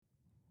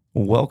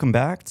Welcome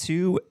back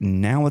to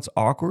Now It's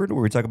Awkward,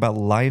 where we talk about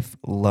life,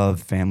 love,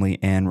 family,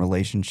 and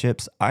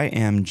relationships. I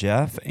am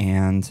Jeff,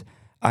 and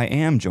I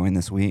am joined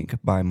this week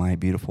by my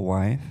beautiful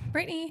wife,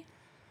 Brittany.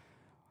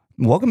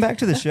 Welcome back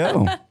to the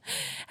show.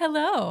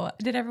 Hello.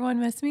 Did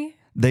everyone miss me?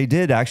 They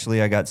did,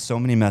 actually. I got so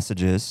many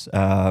messages.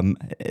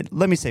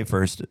 Let me say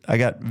first, I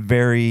got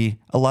a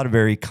lot of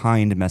very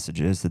kind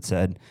messages that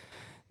said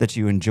that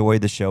you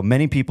enjoyed the show.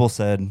 Many people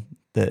said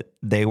that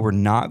they were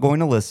not going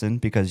to listen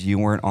because you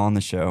weren't on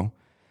the show.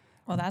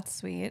 Well, that's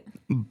sweet.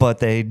 But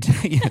they,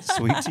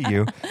 sweet to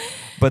you.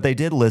 But they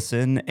did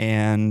listen,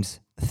 and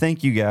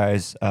thank you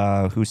guys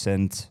who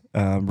sent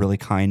really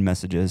kind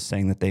messages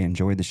saying that they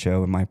enjoyed the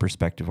show and my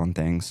perspective on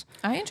things.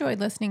 I enjoyed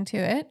listening to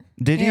it.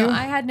 Did you?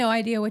 I had no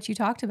idea what you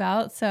talked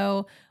about.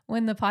 So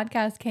when the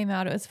podcast came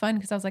out, it was fun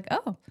because I was like,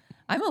 oh,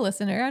 I'm a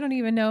listener. I don't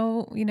even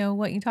know,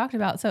 what you talked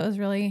about. So it was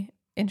really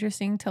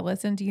interesting to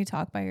listen to you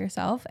talk by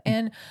yourself.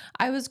 And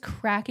I was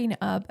cracking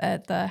up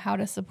at the how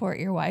to support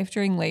your wife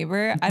during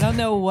labor. I don't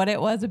know what it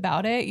was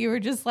about it. You were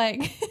just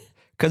like...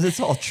 Because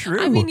it's all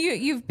true. I mean,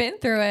 you've been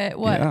through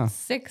it,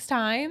 6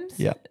 times?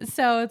 Yeah.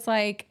 So it's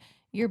like,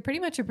 you're pretty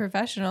much a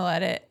professional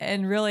at it.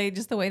 And really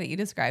just the way that you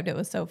described it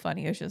was so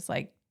funny. It was just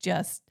like,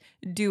 just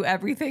do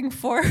everything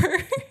for her.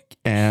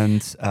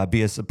 And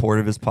be as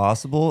supportive as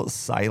possible,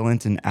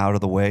 silent and out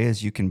of the way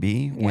as you can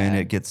be when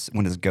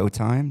it's go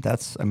time. I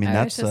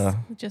was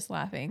just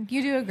laughing.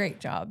 You do a great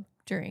job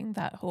during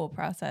that whole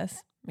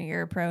process.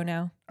 You're a pro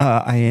now.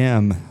 I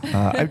am.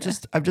 I've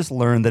just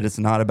learned that it's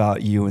not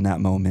about you in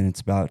that moment.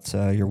 It's about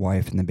your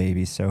wife and the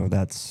baby. So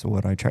that's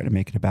what I try to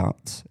make it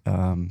about.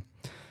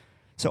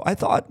 So I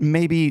thought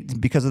maybe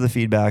because of the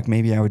feedback,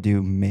 maybe I would do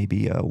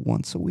a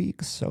once a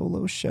week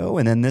solo show.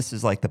 And then this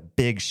is like the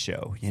big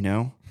show,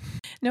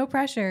 No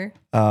pressure.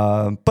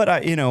 But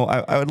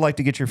I would like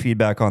to get your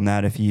feedback on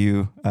that. If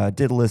you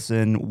would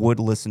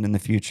listen in the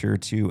future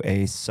to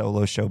a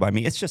solo show by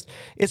me.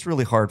 It's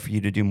really hard for you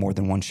to do more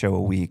than one show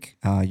a week.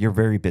 You're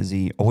very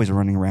busy, always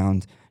running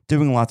around,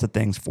 doing lots of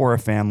things for a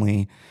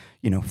family,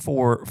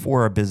 for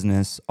our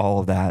business, all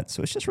of that.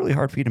 So it's just really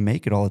hard for you to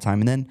make it all the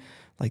time. And then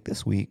like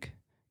this week,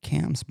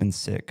 Cam's been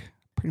sick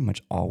pretty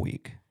much all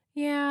week.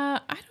 Yeah,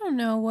 I don't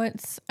know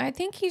I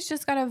think he's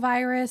just got a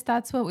virus.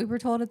 That's what we were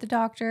told at the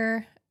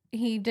doctor.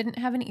 He didn't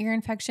have an ear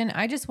infection.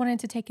 I just wanted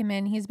to take him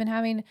in. He's been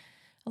having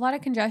a lot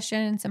of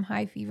congestion and some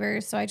high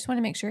fevers. So I just want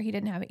to make sure he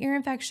didn't have an ear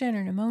infection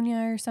or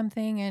pneumonia or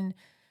something. And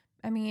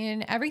I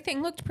mean,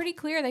 everything looked pretty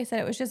clear. They said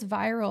it was just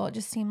viral. It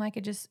just seemed like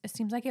it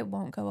seems like it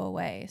won't go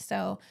away.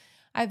 So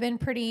I've been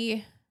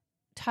pretty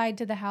tied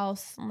to the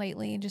house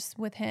lately, just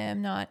with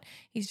him.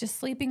 He's just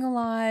sleeping a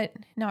lot,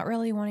 not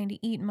really wanting to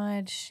eat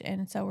much.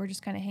 And so we're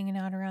just kind of hanging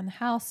out around the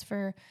house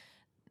for,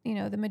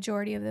 the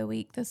majority of the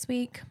week this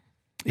week.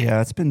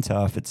 Yeah, it's been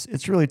tough.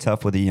 It's really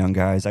tough with the young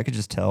guys. I could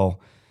just tell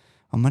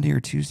on Monday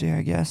or Tuesday,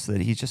 I guess, that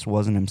he just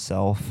wasn't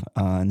himself.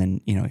 And then,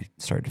 he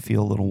started to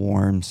feel a little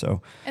warm.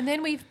 So, and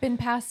then we've been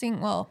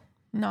passing, well,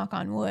 knock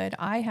on wood,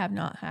 I have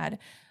not had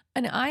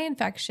an eye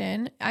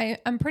infection.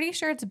 I'm pretty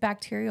sure it's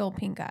bacterial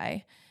pink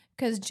eye.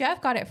 Because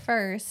Jeff got it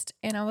first,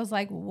 and I was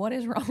like, what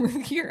is wrong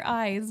with your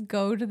eyes?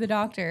 Go to the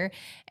doctor.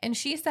 And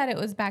she said it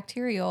was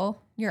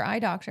bacterial, your eye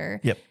doctor.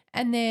 Yep.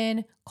 And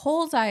then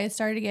Cole's eyes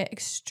started to get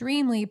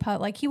extremely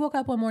like he woke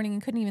up one morning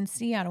and couldn't even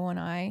see out of one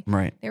eye.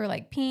 Right. They were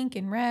like pink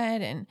and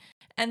red.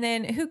 And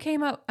then who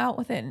came out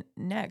with it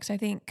next? I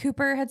think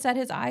Cooper had said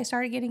his eye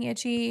started getting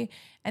itchy.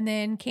 And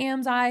then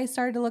Cam's eyes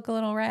started to look a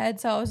little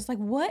red. So I was just like,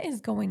 what is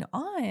going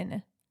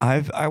on?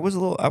 I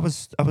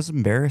was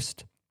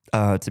embarrassed.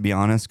 To be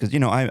honest, because,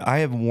 I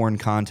have worn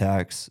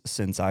contacts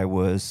since I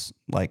was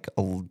like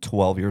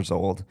 12 years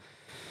old.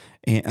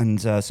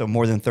 And so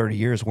more than 30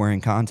 years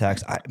wearing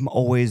contacts.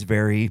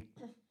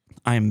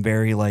 I'm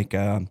very like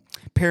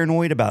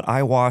paranoid about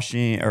eye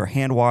washing or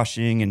hand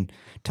washing and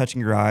touching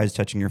your eyes,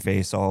 touching your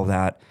face, all of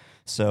that.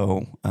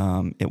 So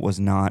it was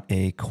not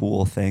a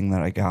cool thing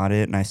that I got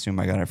it. And I assume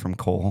I got it from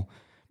Cole.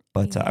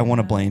 But I want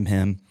to blame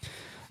him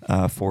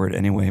for it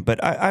anyway.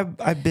 But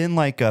I've been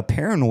like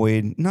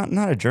paranoid, not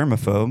a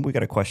germaphobe. We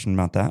got a question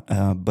about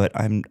that. But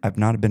I've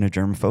not been a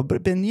germaphobe,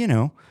 but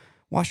been,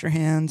 wash your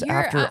hands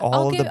after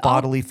all of the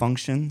bodily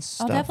functions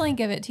stuff. I'll definitely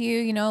give it to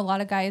you. A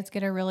lot of guys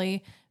get a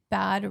really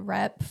bad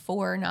rep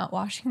for not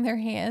washing their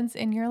hands.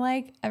 And you're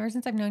like, ever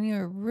since I've known you,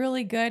 you're a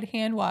really good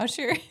hand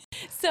washer.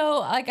 So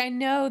like, I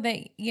know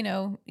that,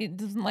 it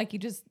doesn't like you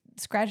just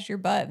scratch your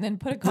butt and then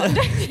put a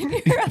contact in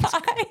your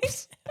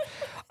eyes.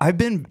 I've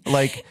been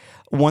like,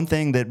 one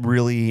thing that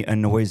really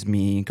annoys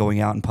me going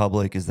out in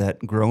public is that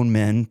grown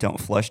men don't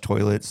flush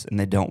toilets and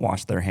they don't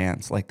wash their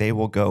hands. Like they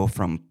will go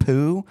from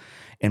poo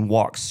and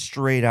walk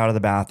straight out of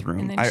the bathroom.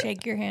 And then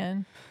shake your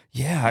hand.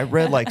 Yeah, I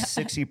read like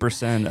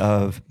 60%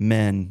 of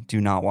men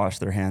do not wash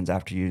their hands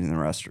after using the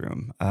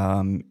restroom.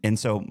 And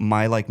so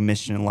my like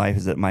mission in life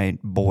is that my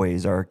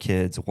boys, our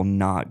kids, will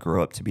not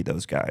grow up to be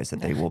those guys,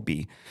 that they will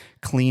be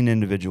clean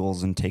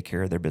indivials and take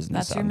care of their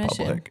business That's out in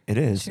mission. Public. It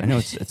is. I know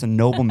it's a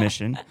noble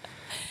mission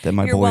that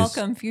my You're boys...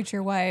 welcome,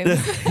 future wives.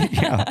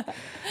 Yeah.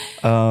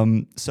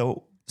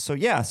 So So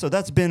yeah, so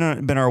that's been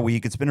our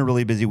week. It's been a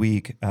really busy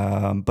week,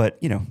 but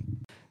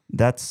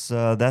that's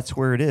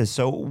where it is.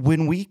 So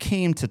when we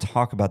came to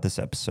talk about this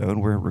episode,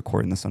 we're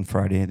recording this on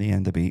Friday at the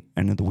end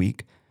of the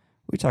week.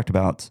 We talked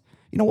about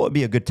what would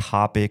be a good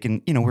topic,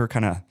 and we were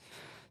kind of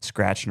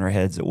scratching our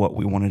heads at what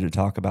we wanted to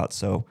talk about.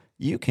 So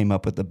you came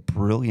up with a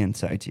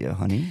brilliant idea,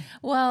 honey.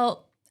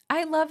 Well,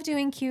 I love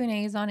doing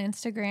Q&As on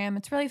Instagram.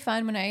 It's really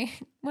fun when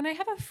I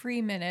have a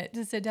free minute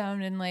to sit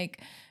down and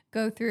like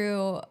go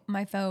through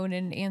my phone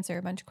and answer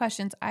a bunch of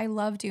questions. I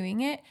love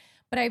doing it,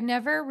 but I've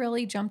never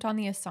really jumped on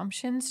the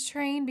assumptions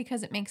train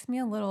because it makes me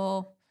a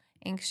little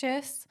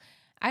anxious.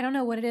 I don't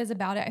know what it is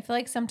about it. I feel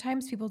like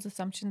sometimes people's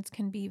assumptions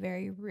can be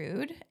very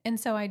rude, and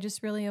so I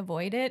just really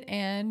avoid it.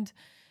 And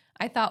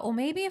I thought, well,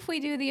 maybe if we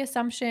do the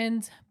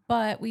assumptions,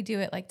 but we do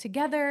it like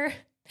together,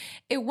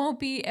 I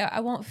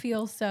won't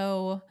feel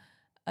so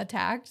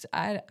attacked.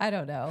 I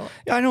don't know.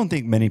 I don't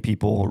think many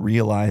people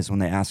realize when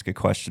they ask a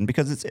question,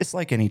 because it's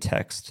like any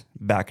text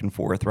back and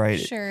forth, right?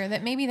 Sure,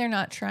 that maybe they're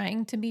not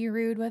trying to be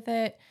rude with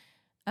it.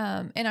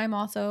 And I'm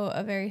also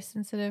a very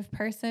sensitive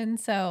person,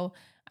 so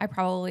I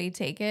probably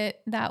take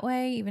it that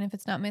way, even if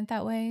it's not meant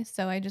that way.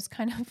 So I just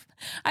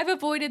I've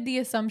avoided the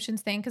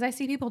assumptions thing because I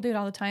see people do it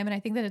all the time. And I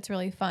think that it's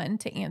really fun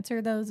to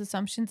answer those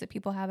assumptions that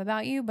people have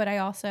about you. But I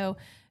also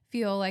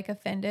feel like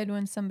offended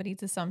when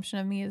somebody's assumption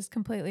of me is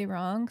completely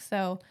wrong.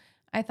 So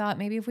I thought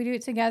maybe if we do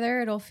it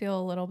together, it'll feel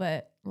a little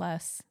bit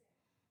less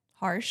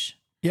harsh.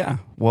 Yeah.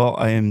 Well,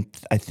 I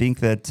think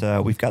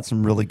that we've got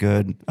some really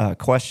good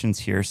questions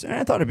here, and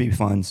I thought it'd be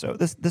fun. So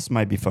this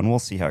might be fun. We'll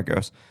see how it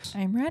goes.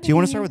 I'm ready. Do you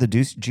want to start with the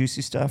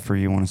juicy stuff, or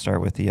you want to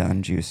start with the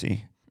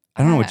unjuicy?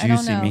 I don't know what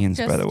juicy means,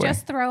 by the way.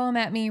 Just throw them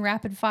at me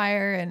rapid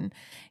fire, and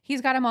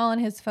he's got them all on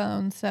his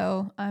phone,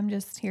 so I'm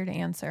just here to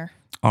answer.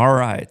 All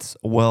right.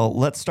 Well,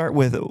 let's start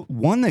with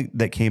one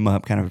that came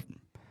up.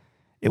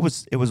 It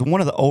was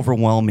one of the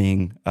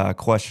overwhelming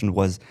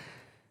questions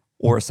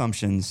or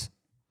assumptions.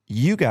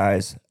 You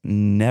guys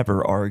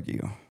never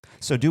argue.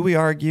 So do we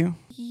argue?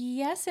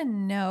 Yes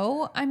and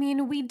no. I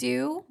mean, we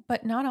do,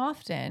 but not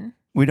often.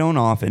 We don't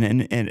often,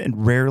 and it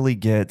rarely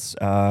gets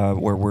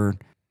where we're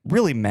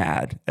really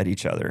mad at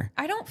each other.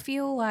 I don't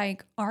feel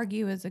like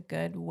argue is a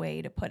good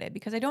way to put it,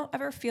 because I don't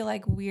ever feel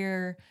like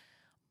we're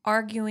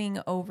arguing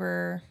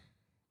over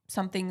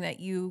something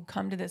that you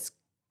come to this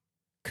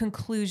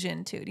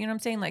conclusion to. Do you know what I'm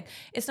saying? Like,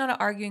 it's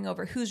not arguing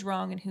over who's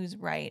wrong and who's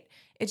right.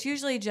 It's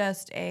usually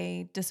just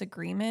a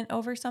disagreement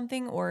over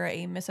something, or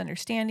a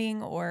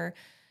misunderstanding, or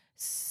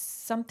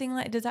something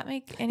like. Does that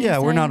make any sense? Yeah,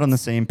 we're not on the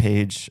same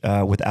page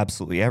with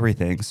absolutely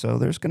everything. So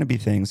there's going to be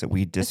things that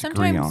we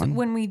disagree on. Sometimes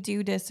when we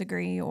do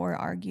disagree or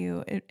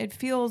argue, it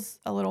feels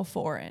a little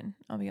foreign,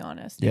 I'll be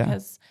honest. Yeah.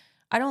 Because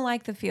I don't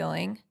like the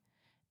feeling.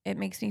 It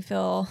makes me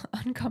feel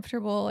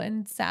uncomfortable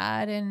and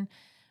sad. And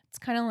it's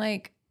kind of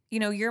like,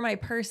 you're my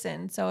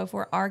person. So if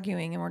we're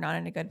arguing and we're not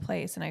in a good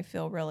place, and I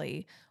feel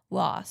really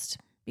lost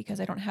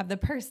because I don't have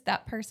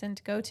that person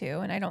to go to.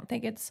 And I don't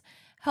think it's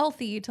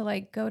healthy to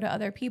like go to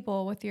other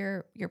people with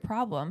your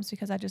problems,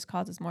 because that just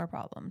causes more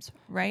problems,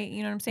 right?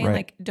 You know what I'm saying? Right.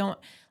 Like, don't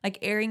like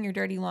airing your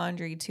dirty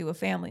laundry to a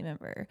family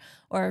member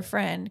or a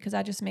friend, because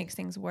that just makes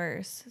things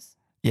worse.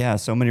 Yeah,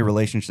 so many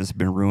relationships have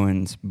been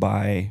ruined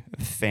by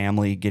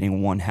family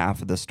getting one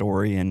half of the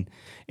story and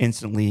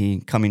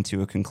instantly coming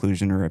to a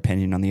conclusion or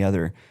opinion on the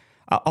other.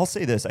 I'll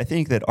say this. I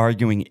think that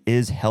arguing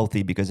is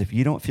healthy, because if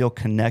you don't feel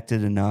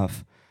connected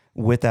enough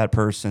with that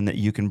person that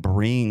you can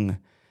bring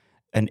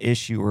an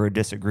issue or a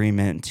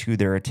disagreement to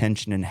their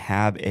attention and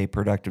have a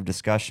productive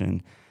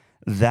discussion,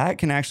 that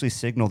can actually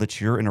signal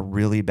that you're in a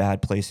really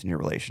bad place in your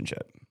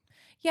relationship.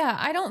 Yeah,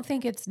 I don't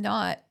think it's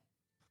not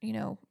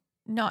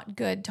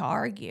good to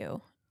argue.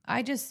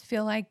 I just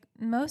feel like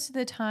most of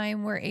the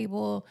time we're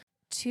able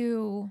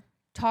to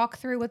talk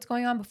through what's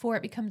going on before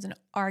it becomes an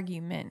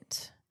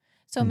argument.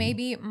 So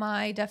maybe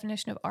my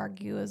definition of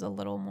argue is a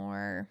little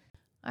more,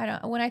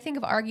 when I think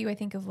of argue, I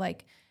think of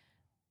like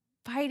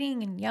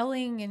fighting and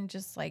yelling and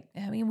just like,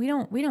 I mean, we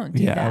don't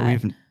do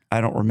that.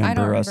 I don't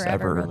remember us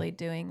ever really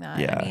doing that.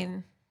 Yeah. I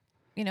mean,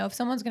 if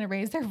someone's going to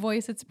raise their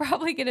voice, it's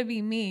probably going to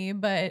be me,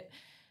 but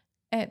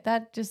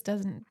that just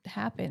doesn't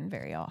happen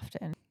very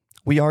often.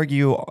 We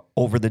argue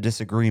over the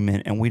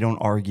disagreement, and we don't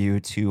argue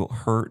to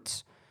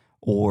hurt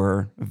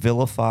or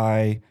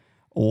vilify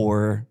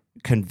or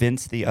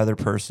convince the other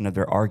person of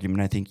their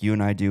argument. I think you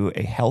and I do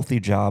a healthy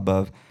job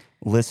of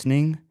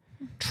listening,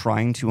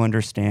 trying to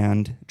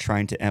understand,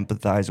 trying to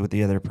empathize with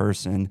the other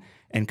person,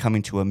 and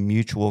coming to a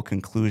mutual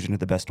conclusion of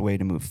the best way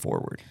to move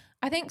forward.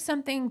 I think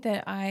something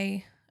that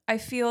I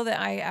feel that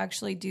I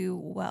actually do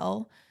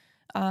well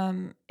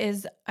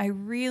is I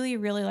really,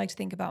 really like to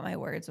think about my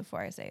words before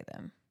I say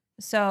them.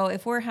 So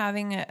if we're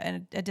having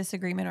a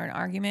disagreement or an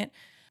argument,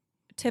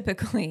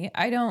 typically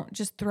I don't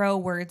just throw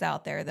words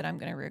out there that I'm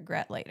going to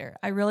regret later.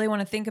 I really want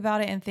to think about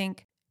it and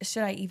think,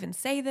 should I even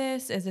say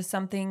this? Is this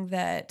something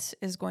that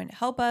is going to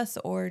help us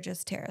or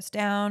just tear us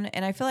down?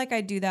 And I feel like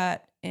I do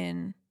that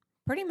in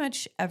pretty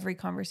much every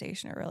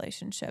conversation or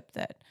relationship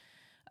that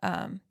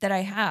I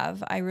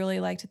have. I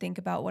really like to think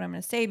about what I'm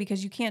going to say,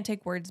 because you can't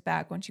take words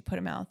back once you put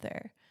them out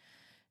there.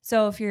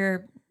 So if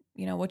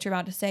what you're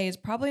about to say is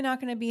probably not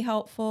going to be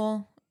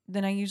helpful,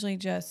 then I usually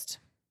just,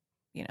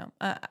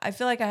 I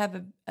feel like I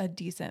have a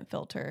decent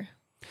filter.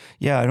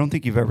 Yeah, I don't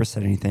think you've ever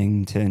said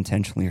anything to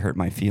intentionally hurt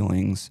my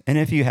feelings. And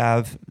if you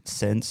have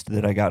sensed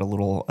that I got a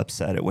little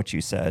upset at what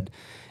you said,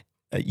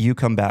 you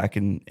come back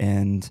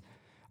and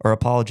are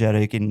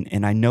apologetic.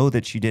 And I know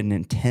that you didn't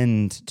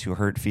intend to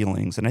hurt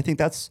feelings. And I think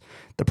that's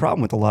the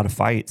problem with a lot of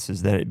fights,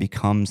 is that it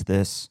becomes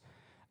this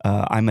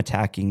I'm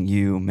attacking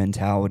you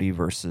mentality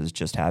versus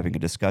just having a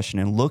discussion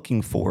and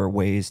looking for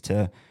ways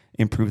to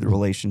improve the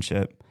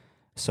relationship.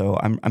 So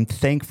I'm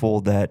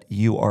thankful that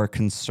you are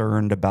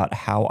concerned about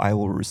how I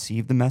will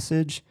receive the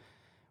message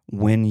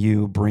when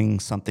you bring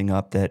something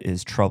up that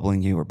is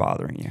troubling you or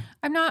bothering you.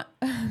 I'm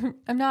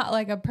not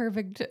like a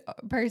perfect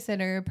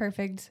person or a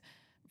perfect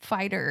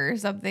fighter or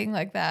something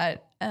like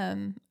that.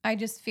 I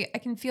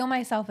can feel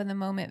myself in the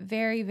moment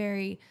very,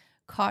 very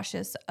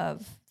cautious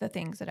of the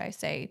things that I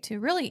say to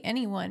really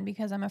anyone,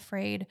 because I'm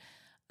afraid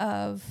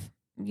of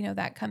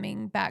that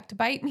coming back to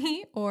bite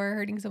me or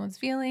hurting someone's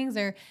feelings,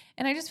 and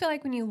I just feel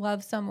like when you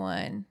love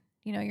someone,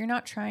 you're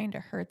not trying to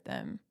hurt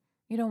them.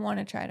 You don't want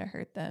to try to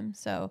hurt them.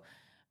 So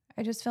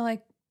I just feel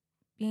like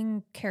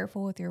being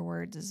careful with your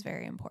words is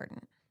very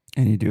important.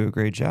 And you do a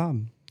great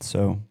job.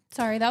 So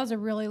sorry, that was a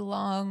really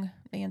long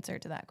answer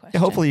to that question.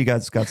 hopefully you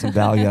guys got some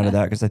value out of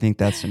that, because I think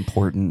that's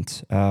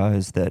important,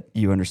 is that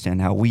you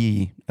understand how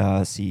we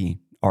see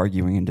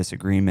arguing and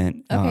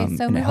disagreement okay,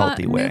 so in a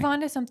healthy way. Move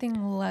on to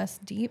something less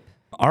deep.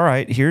 All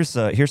right, here's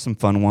some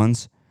fun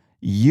ones.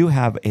 You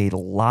have a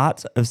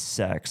lot of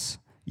sex.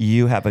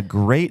 You have a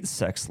great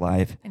sex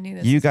life. I knew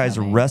this You was guys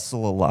coming.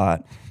 wrestle a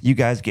lot. You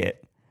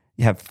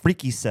have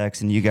freaky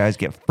sex, and you guys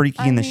get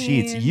freaky in the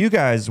sheets. You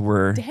guys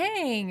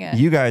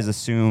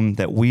assume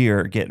that we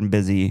are getting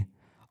busy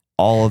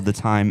all of the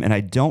time, and I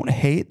don't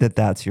hate that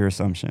that's your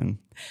assumption,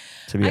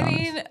 to be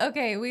honest.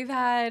 Okay, we've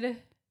had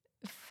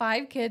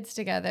 5 kids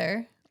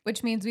together,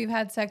 which means we've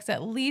had sex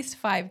at least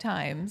 5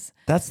 times.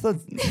 That's the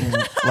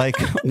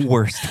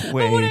worst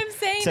way what I'm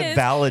saying to is,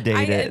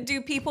 validate it.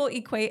 Do people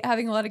equate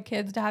having a lot of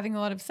kids to having a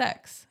lot of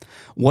sex?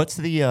 What's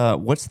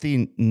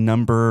the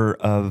number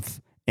of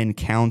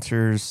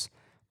encounters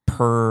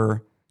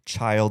per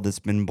child that's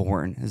been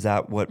born? Is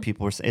that what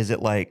people are saying? Is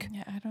it like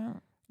I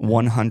don't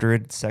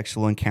 100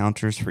 sexual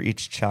encounters for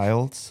each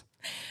child?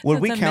 Would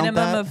we count minimum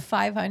that? of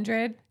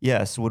 500?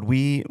 Yes. What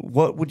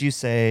would you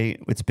say?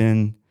 It's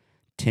been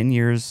 10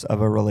 years of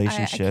a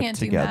relationship I can't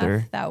together.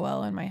 do math that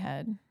well in my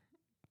head.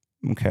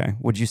 Okay.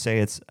 Would you say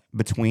it's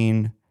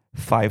between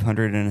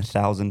 500 and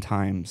 1,000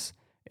 times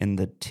in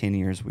the 10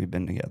 years we've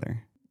been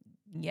together?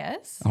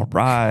 Yes. All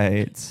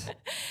right.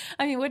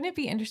 Wouldn't it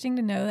be interesting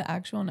to know the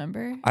actual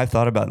number? I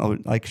thought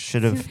about, like,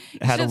 should have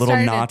had a little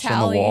started notch on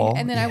tally, the wall.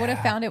 and then I would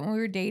have found it when we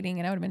were dating,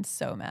 and I would have been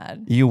so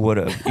mad. You would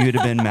have. You'd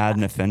have been mad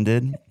and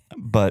offended,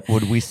 but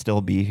would we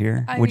still be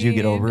here? Would you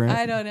get over it?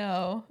 I don't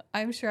know.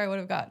 I'm sure I would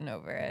have gotten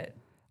over it.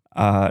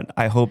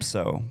 I hope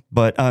so.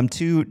 But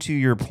to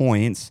your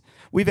points,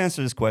 we've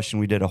answered this question.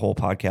 We did a whole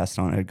podcast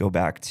on it. Go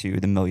back to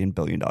the $1 million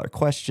billion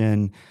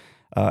question.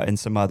 And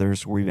some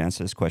others where we've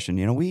answered this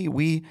question.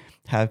 We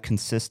have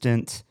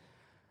consistent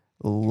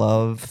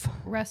love.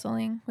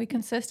 Wrestling. We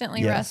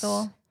consistently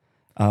wrestle.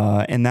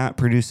 And that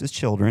produces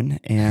children,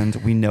 and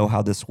we know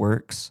how this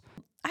works.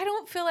 I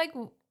don't feel like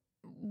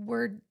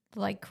we're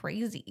like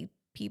crazy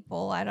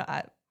people. I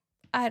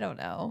don't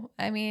know.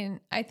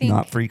 I think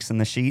Not freaks in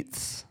the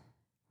sheets.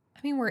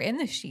 we're in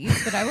the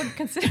sheets, but I wouldn't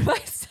consider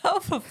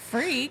myself a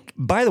freak.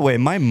 By the way,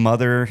 my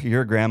mother,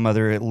 your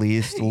grandmother at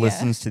least,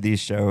 listens to these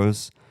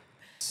shows.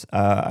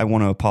 I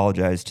want to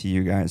apologize to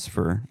you guys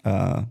for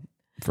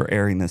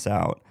airing this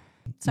out.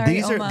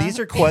 Sorry, these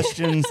are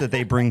questions that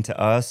they bring to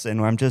us,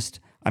 and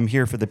I'm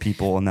here for the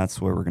people, and that's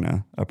where we're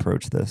gonna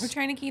approach this. We're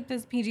trying to keep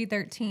this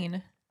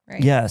PG-13,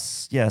 right?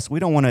 Yes. We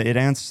don't want to. It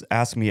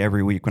asks me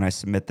every week when I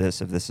submit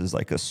this if this is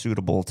like a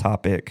suitable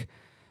topic,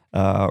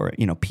 or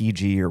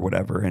PG or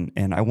whatever,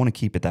 and I want to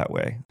keep it that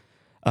way.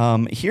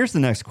 Here's the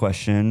next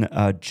question.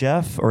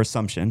 Jeff or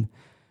Assumption.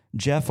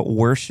 Jeff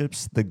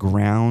worships the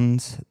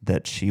ground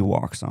that she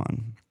walks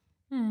on.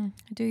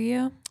 Do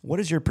you? What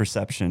is your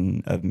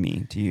perception of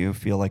me? Do you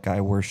feel like I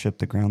worship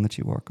the ground that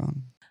you walk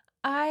on?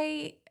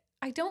 I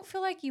don't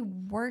feel like you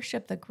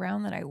worship the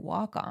ground that I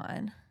walk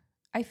on.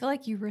 I feel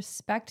like you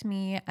respect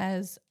me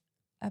as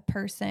a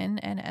person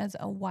and as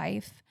a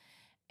wife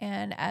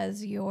and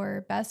as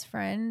your best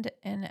friend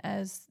and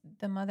as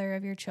the mother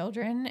of your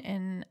children.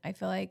 And I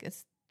feel like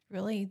it's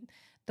really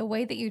the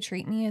way that you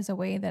treat me is a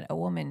way that a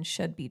woman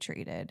should be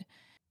treated.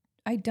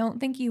 I don't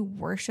think you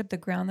worship the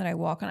ground that I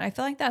walk on. I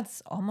feel like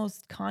that's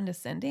almost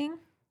condescending.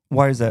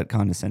 Why is that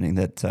condescending?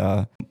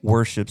 That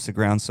worships the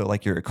ground? So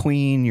like you're a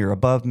queen, you're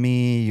above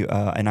me,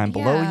 and I'm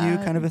below you,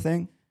 kind of a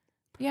thing?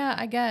 Yeah,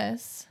 I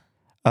guess.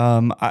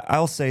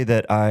 I'll say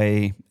that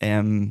I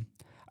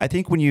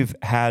think when you've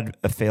had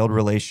a failed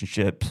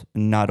relationship,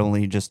 not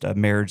only just a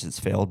marriage that's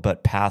failed,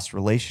 but past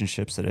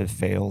relationships that have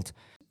failed,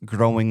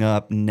 growing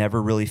up,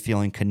 never really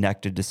feeling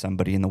connected to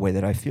somebody in the way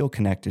that I feel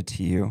connected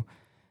to you,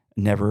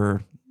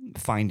 never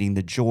finding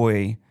the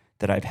joy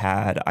that I've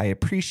had, I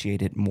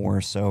appreciate it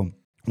more. So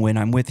when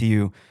I'm with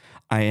you,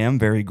 I am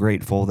very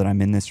grateful that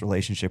I'm in this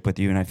relationship with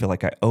you, and I feel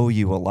like I owe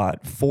you a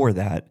lot for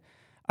that.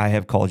 I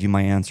have called you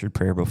my answered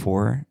prayer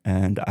before,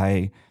 and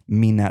I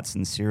mean that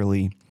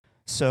sincerely.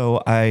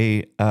 So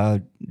I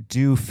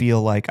do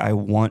feel like I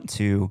want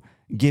to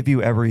give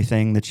you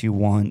everything that you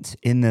want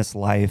in this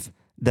life.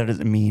 That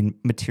doesn't mean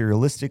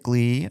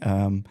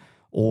materialistically,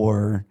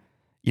 or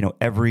your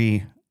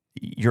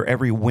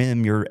every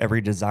whim, your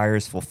every desire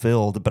is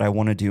fulfilled. But I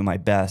want to do my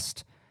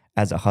best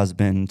as a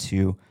husband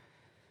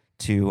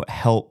to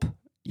help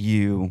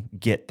you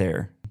get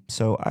there.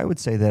 So I would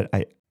say that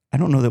I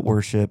don't know that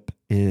worship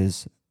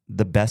is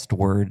the best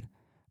word,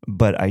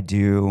 but I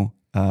do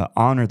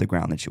honor the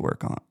ground that you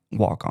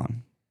walk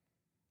on.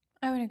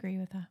 I would agree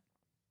with that.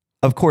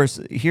 Of course,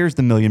 here's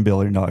the $1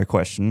 billion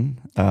question.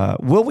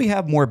 Will we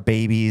have more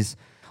babies?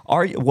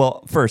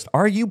 First,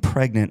 are you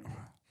pregnant?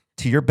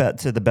 To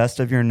the best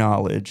of your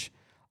knowledge,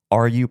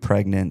 are you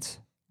pregnant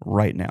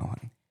right now,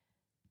 honey?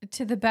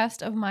 To the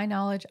best of my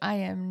knowledge, I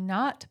am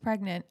not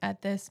pregnant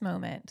at this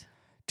moment.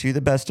 To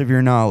the best of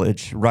your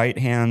knowledge, right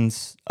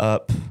hands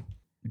up.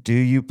 Do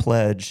you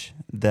pledge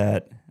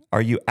that?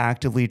 Are you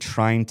actively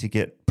trying to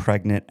get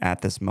pregnant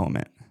at this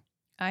moment?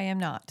 I am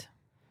not.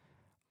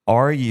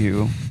 Are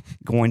you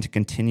going to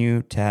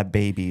continue to have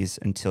babies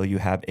until you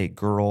have a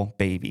girl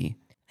baby?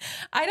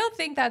 I don't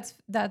think that's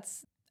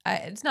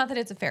it's not that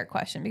it's a fair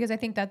question, because I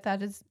think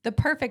that is the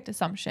perfect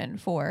assumption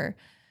for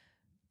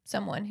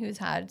someone who's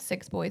had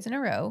 6 boys in a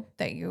row,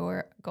 that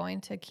you're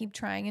going to keep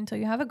trying until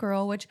you have a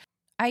girl, which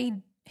I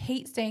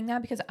hate saying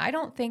that because I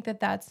don't think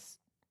that that's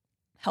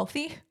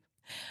healthy.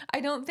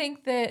 I don't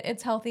think that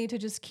it's healthy to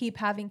just keep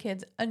having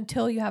kids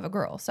until you have a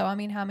girl. So, I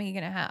mean, how many are you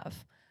going to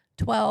have?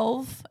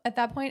 12 at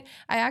that point?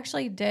 I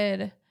actually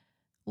did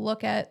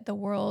look at the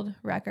world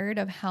record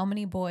of how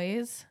many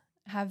boys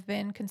have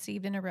been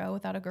conceived in a row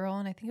without a girl,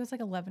 and I think it was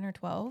like 11 or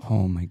 12.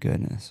 Oh my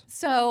goodness.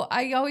 So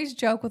I always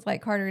joke with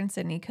like Carter and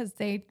Sydney, because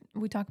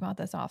we talk about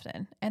this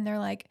often, and they're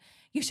like,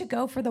 you should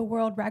go for the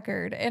world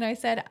record. And I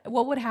said,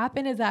 what would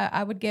happen is that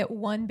I would get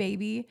one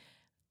baby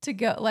to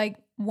go, like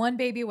one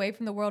baby away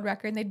from the world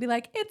record, and they'd be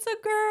like, it's a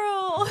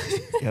girl.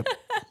 Yep.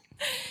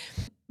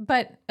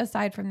 But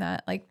aside from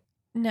that, like,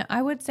 no,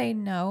 I would say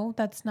no,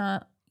 that's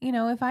not,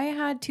 if I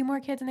had 2 more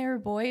kids and they were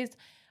boys,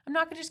 I'm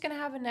not just going to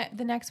have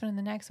the next one and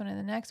the next one and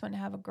the next one to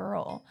have a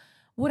girl.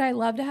 Would I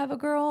love to have a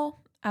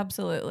girl?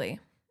 Absolutely.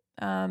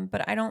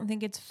 But I don't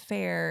think it's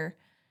fair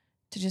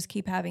to just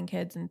keep having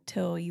kids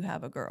until you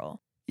have a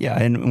girl. Yeah,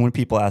 and when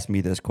people ask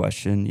me this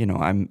question,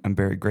 I'm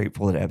very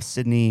grateful that I have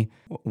Sydney.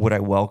 Would I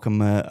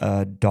welcome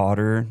a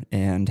daughter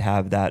and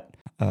have that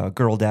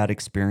girl dad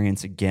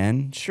experience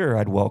again? Sure,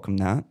 I'd welcome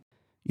that.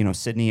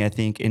 Sydney, I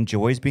think,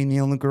 enjoys being the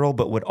only girl,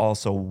 but would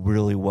also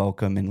really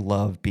welcome and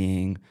love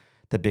being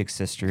the big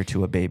sister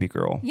to a baby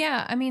girl.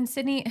 Yeah, I mean,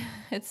 Sydney,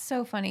 it's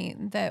so funny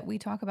that we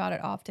talk about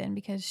it often,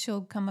 because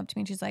she'll come up to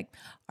me and she's like,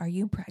 are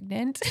you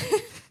pregnant?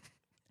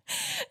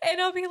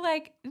 And I'll be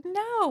like,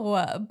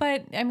 no.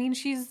 But I mean,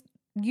 she's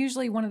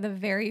usually one of the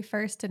very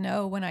first to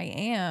know when I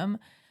am.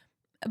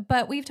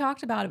 But we've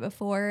talked about it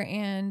before,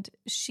 and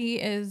she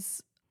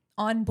is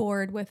on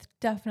board with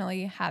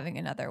definitely having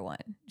another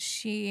one.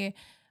 She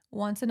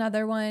wants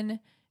another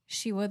one.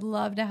 She would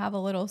love to have a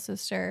little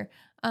sister.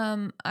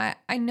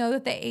 I know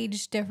that the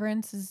age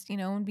difference is,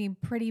 would be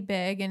pretty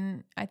big.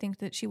 And I think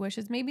that she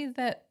wishes maybe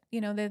that,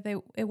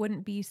 that it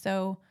wouldn't be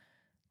so,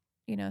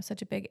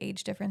 such a big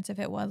age difference if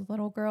it was a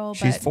little girl.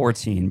 She's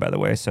 14, by the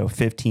way, so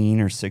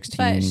 15 or 16.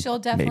 But she'll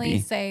definitely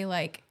maybe say,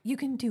 like, you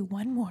can do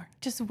one more,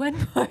 just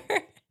one more.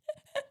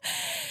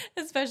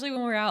 Especially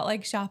when we're out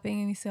like shopping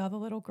and we see all the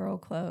little girl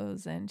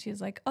clothes, and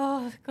she's like,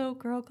 oh, the little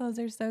girl clothes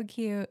are so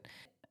cute.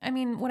 I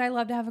mean, would I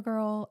love to have a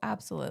girl?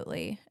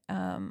 Absolutely.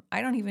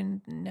 I don't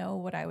even know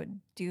what I would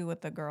do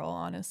with a girl,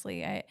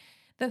 honestly.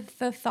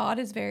 The thought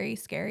is very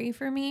scary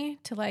for me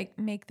to like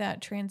make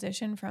that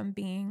transition from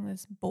being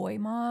this boy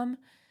mom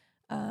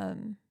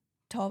to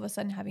all of a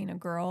sudden having a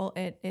girl.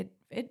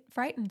 It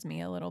frightens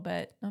me a little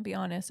bit. I'll be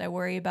honest. I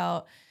worry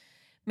about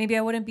maybe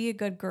I wouldn't be a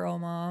good girl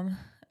mom.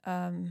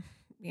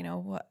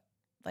 What,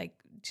 like,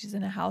 she's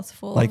in a house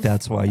full like of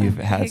that's why you've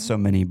had so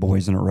many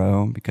boys in a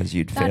row, because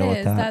you'd fail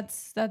at that.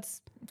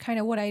 That's kind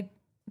of what I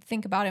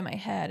think about in my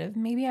head, of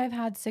maybe I've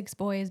had 6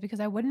 boys because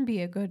I wouldn't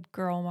be a good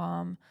girl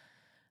mom.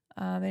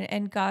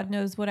 And God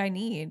knows what I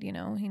need.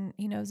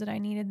 He knows that I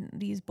needed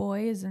these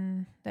boys,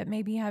 and that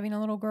maybe having a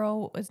little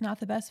girl was not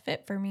the best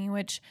fit for me,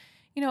 which,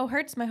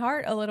 hurts my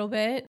heart a little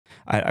bit.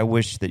 I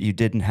wish that you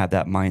didn't have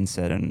that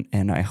mindset,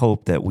 and I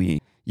hope that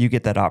you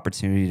get that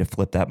opportunity to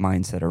flip that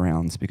mindset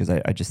around, because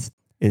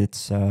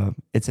it's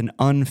an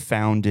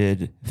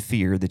unfounded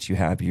fear that you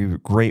have. You're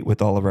great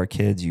with all of our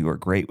kids. You are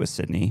great with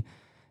Sydney,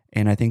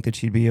 and I think that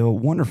she'd be a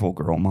wonderful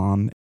girl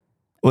mom.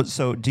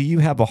 So do you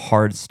have a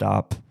hard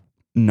stop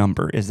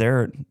number?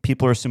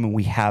 People are assuming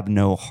we have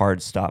no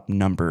hard stop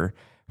number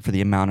for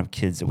the amount of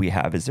kids that we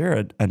have. Is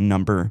there a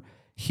number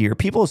here.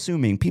 People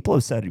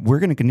have said we're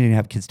going to continue to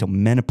have kids till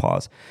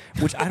menopause,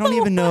 which I don't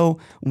even know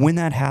when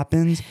that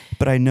happens,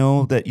 but I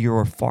know that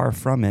you're far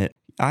from it.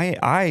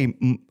 I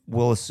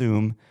will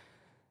assume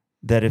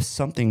that if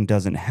something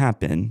doesn't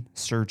happen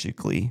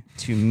surgically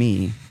to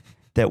me,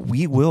 that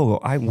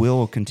I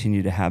will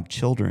continue to have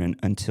children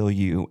until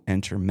you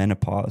enter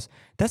menopause.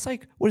 That's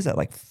like, what is that,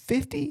 like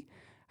 50?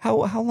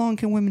 How long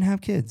can women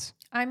have kids?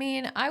 I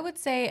mean, I would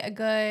say a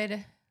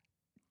good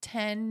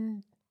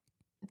 10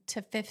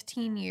 to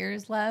 15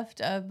 years left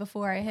of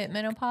before I hit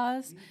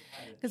menopause,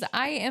 because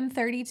I am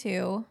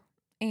 32,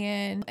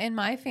 and in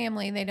my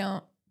family, they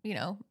don't,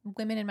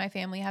 women in my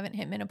family haven't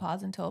hit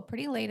menopause until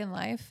pretty late in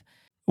life.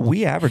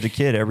 We average a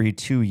kid every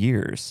 2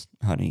 years,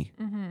 honey.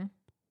 Mm-hmm.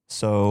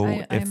 So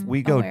if I'm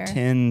we go aware.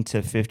 10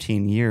 to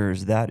 15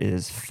 years, that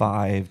is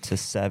 5 to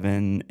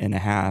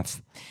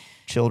 7.5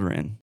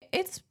 children.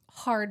 It's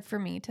hard for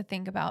me to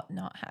think about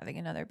not having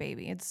another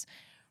baby. It's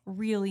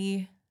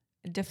really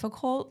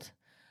difficult,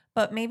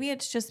 but maybe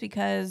it's just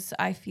because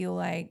I feel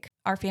like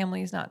our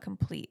family is not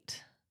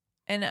complete.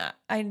 And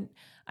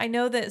I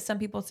know that some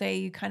people say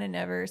you kind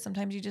of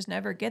sometimes you just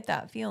never get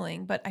that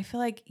feeling, but I feel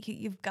like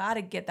you've got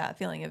to get that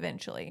feeling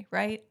eventually,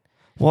 right?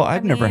 Well,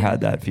 I've never mean,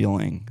 had that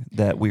feeling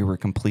that we were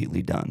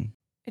completely done.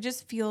 It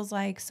just feels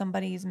like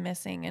somebody's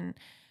missing, and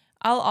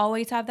I'll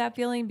always have that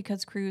feeling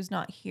because Crew's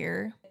not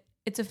here.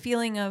 It's a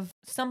feeling of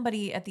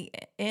somebody at the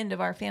end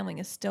of our family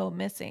is still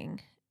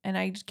missing, and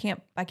I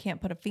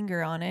can't put a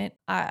finger on it.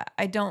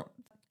 I don't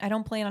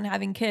plan on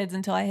having kids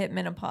until I hit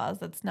menopause.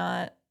 That's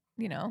not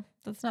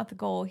the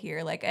goal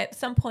here. Like at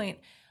some point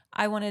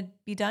I want to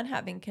be done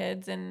having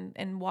kids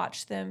and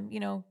watch them,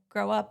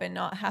 grow up and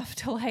not have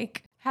to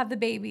like have the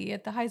baby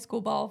at the high school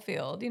ball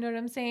field. You know what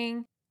I'm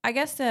saying? I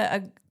guess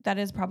that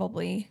is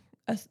probably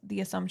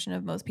the assumption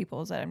of most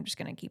people, is that I'm just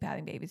going to keep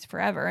having babies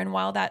forever. And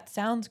while that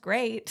sounds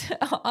great,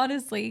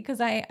 honestly, because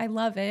I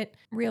love it,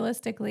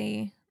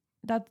 realistically,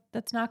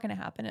 that's not going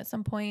to happen. At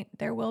some point,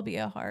 there will be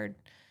a hard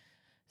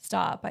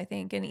stop, I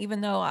think. And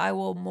even though I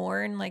will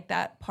mourn like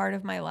that part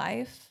of my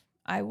life,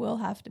 I will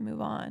have to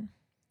move on.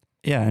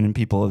 Yeah, and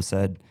people have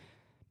said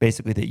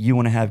basically that you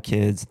want to have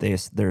kids.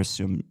 They're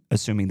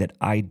assuming that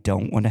I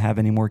don't want to have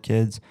any more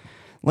kids.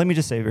 Let me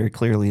just say very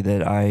clearly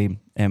that I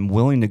am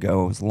willing to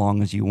go as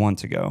long as you want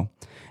to go.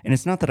 And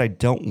it's not that I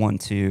don't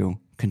want to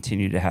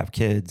continue to have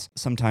kids.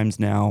 Sometimes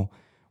now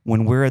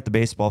when we're at the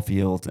baseball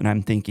field and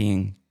I'm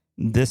thinking,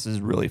 this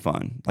is really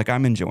fun. Like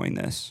I'm enjoying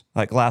this.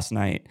 Like last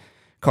night,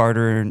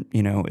 Carter,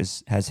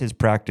 has his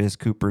practice.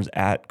 Cooper's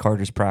at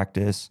Carter's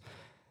practice.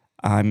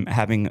 I'm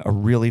having a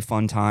really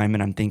fun time,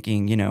 and I'm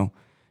thinking,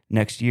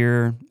 next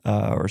year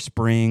or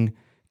spring,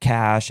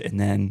 Cash, and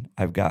then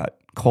I've got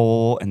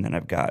Cole, and then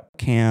I've got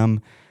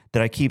Cam.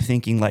 That I keep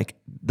thinking like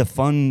the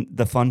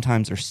fun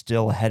times are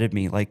still ahead of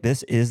me. Like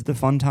this is the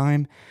fun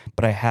time,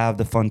 but I have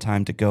the fun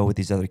time to go with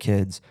these other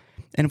kids.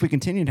 And if we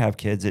continue to have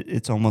kids,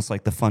 it's almost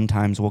like the fun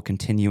times will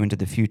continue into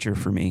the future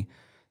for me.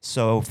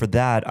 So for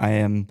that, I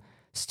am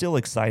still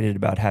excited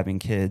about having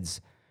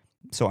kids.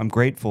 So I'm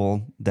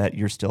grateful that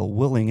you're still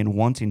willing and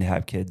wanting to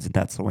have kids. And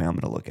that's the way I'm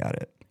going to look at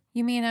it.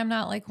 You mean I'm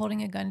not like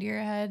holding a gun to your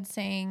head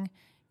saying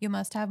you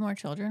must have more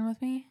children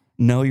with me?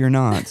 No, you're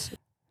not.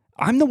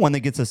 I'm the one that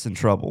gets us in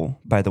trouble,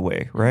 by the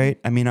way, right?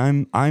 I mean,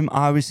 I'm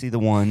obviously the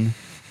one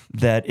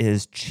that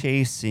is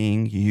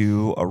chasing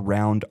you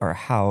around our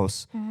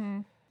house.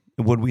 Mm-hmm.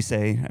 Would we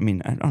say? I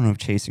mean, I don't know if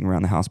chasing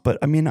around the house, but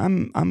I mean,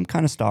 I'm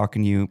kind of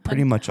stalking you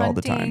pretty much all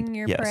the time. Hunting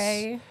your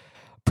prey.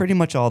 Pretty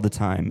much all the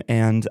time,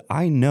 and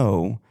I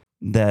know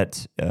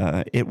that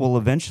it will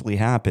eventually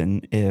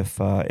happen if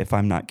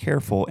I'm not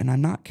careful, and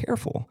I'm not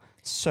careful.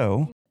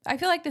 So I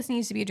feel like this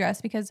needs to be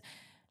addressed because,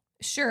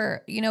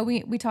 sure,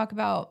 we talk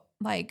about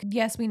like,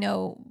 yes, we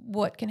know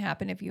what can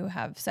happen if you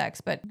have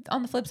sex, but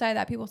on the flip side of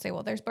that, people say,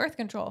 well, there's birth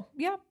control.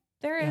 Yeah.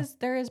 There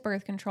is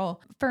birth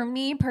control. For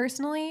me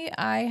personally,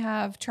 I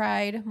have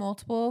tried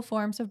multiple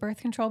forms of birth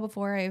control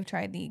before. I've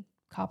tried the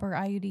copper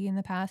IUD in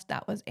the past.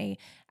 That was a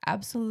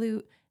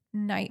absolute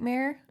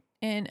nightmare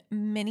in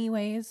many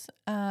ways.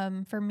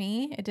 For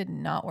me, it did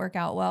not work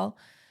out well.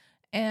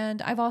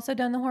 And I've also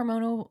done the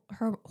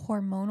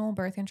hormonal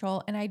birth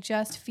control, and I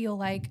just feel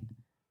like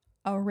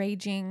a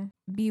raging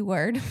B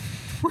word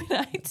when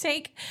I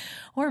take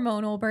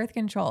hormonal birth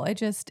control.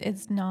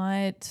 It's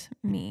not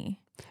me.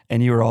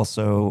 And you were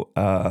also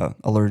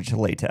allergic to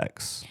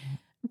latex.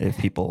 If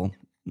people,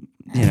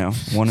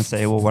 want to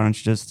say, well, why don't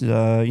you just,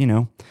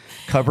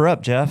 cover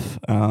up, Jeff?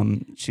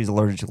 She's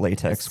allergic to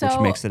latex, which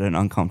makes it an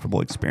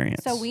uncomfortable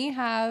experience. So we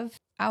have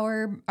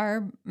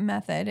our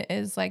method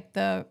is like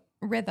the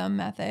rhythm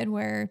method,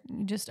 where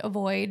you just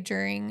avoid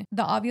during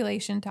the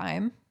ovulation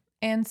time.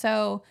 And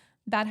so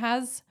that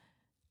has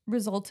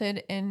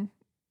resulted in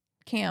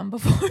Cam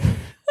before.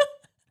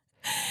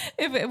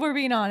 If we're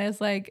being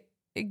honest, like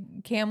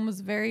Cam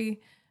was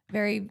very,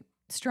 very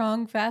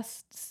strong,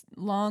 fast,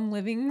 long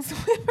living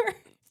swimmer.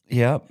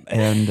 Yep.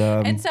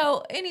 And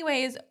so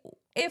anyways,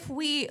 if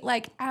we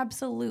like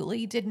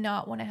absolutely did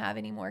not want to have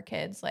any more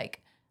kids,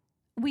 like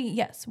we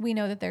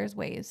know that there's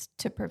ways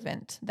to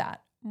prevent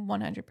that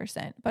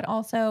 100%. But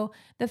also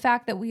the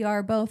fact that we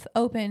are both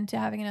open to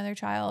having another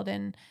child,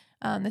 and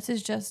this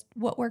is just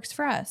what works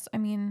for us. I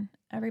mean,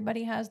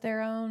 everybody has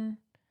their own.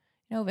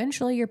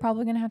 Eventually you're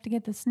probably going to have to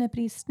get the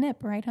snippity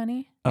snip, right,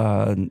 honey?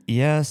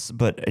 Yes,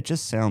 but it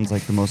just sounds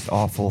like the most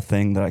awful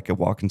thing that I could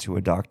walk into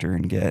a doctor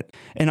and get.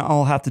 And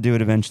I'll have to do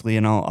it eventually,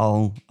 and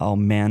I'll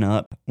man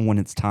up when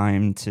it's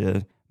time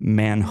to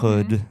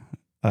manhood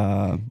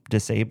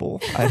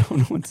disable. I don't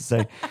know what to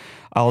say.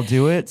 I'll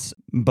do it,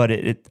 but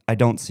I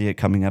don't see it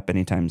coming up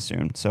anytime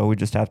soon. So we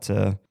just have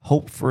to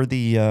hope for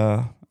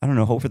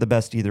hope for the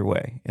best either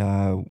way.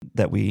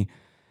 That we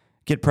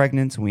get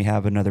pregnant and we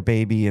have another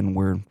baby and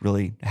we're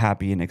really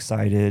happy and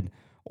excited,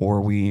 or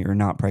we are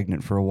not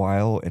pregnant for a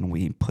while and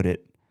we put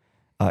it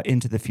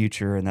into the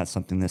future, and that's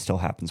something that still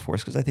happens for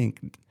us. Because I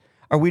think,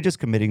 are we just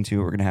committing to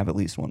we're going to have at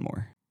least one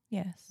more?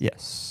 Yes.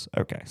 Yes.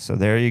 Okay. So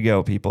there you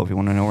go, people. If you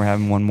want to know, we're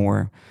having one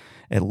more,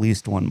 at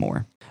least one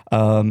more.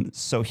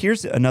 So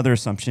here's another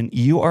assumption.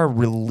 You are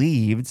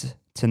relieved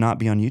to not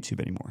be on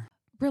YouTube anymore.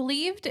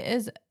 Relieved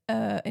is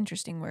an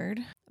interesting word,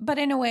 but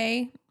in a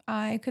way,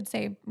 I could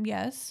say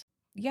yes.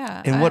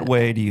 Yeah. In what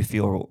way do you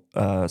feel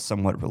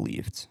somewhat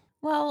relieved?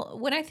 Well,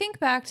 when I think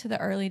back to the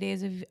early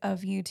days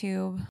of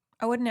YouTube,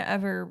 I wouldn't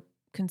ever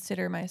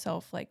consider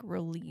myself like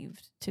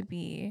relieved to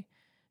be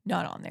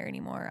not on there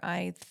anymore.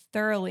 I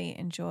thoroughly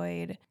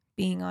enjoyed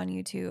being on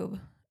YouTube.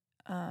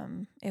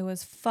 It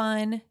was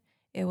fun.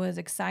 It was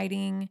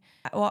exciting.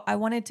 Well, I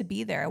wanted to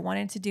be there. I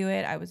wanted to do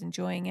it. I was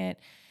enjoying it.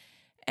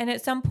 And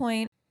at some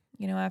point,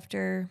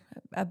 after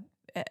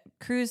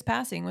Cruz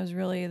passing was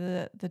really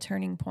the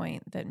turning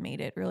point that made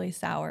it really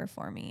sour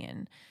for me.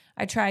 And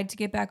I tried to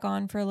get back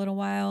on for a little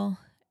while,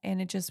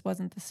 and it just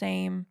wasn't the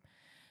same.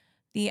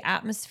 The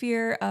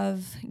atmosphere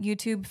of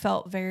YouTube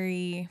felt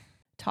very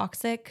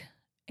toxic.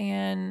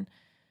 And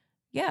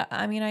yeah,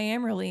 I mean, I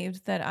am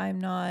relieved that I'm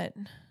not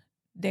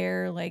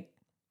there. Like,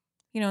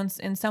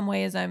 in some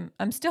ways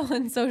I'm still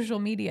in social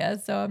media,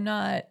 so I'm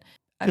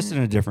just in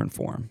a different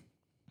form.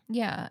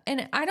 Yeah.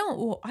 And I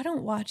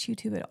don't watch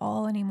YouTube at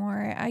all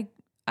anymore.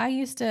 I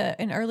used to,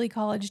 in early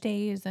college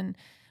days, and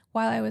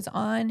while I was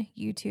on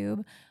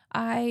YouTube,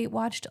 I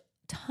watched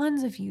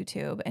tons of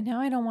YouTube, and now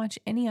I don't watch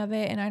any of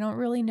it, and I don't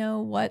really know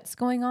what's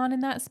going on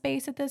in that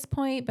space at this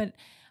point, but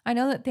I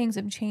know that things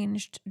have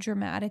changed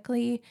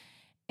dramatically,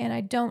 and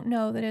I don't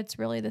know that it's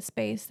really the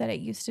space that it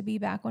used to be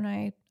back when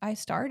I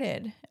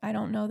started. I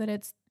don't know that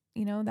it's,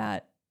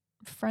 that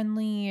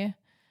friendly,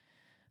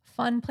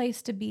 fun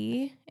place to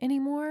be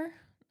anymore.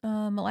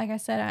 Like I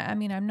said, I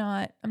mean, I'm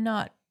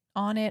not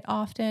on it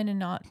often and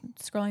not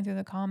scrolling through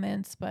the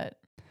comments, but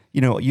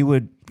you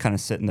would kind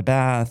of sit in the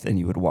bath and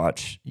you would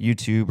watch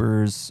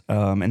YouTubers,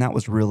 and that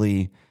was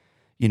really,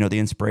 the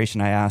inspiration.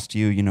 I asked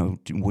you,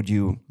 would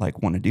you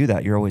want to do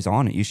that? You're always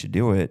on it. You should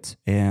do it.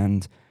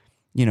 And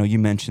you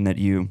mentioned that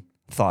you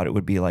thought it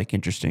would be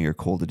interesting or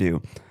cool to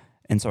do.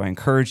 And so I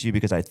encouraged you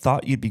because I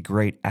thought you'd be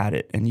great at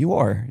it. And you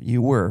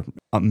were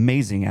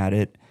amazing at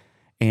it.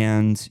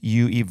 And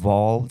you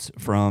evolved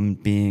from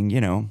being,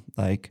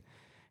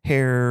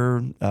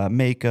 hair,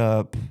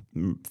 makeup,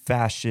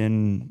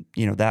 fashion,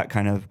 that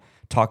kind of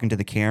talking to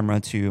the camera,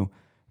 to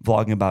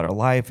vlogging about our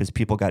life as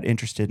people got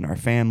interested in our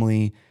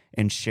family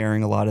and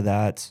sharing a lot of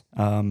that.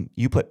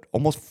 You put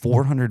almost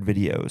 400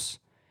 videos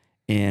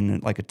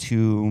in a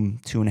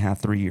 2.5,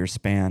 3 year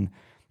span.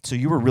 So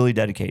you were really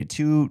dedicated.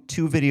 Two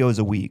videos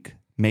a week,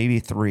 maybe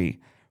 3,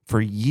 for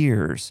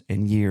years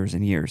and years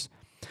and years.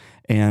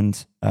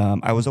 And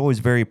I was always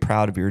very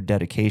proud of your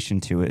dedication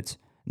to it.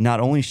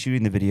 Not only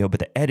shooting the video, but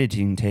the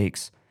editing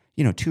takes,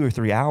 2 or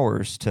 3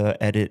 hours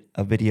to edit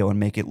a video and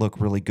make it look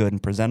really good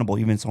and presentable,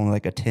 even if it's only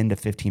a 10 to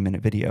 15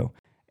 minute video.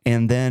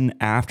 And then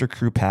after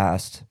Crew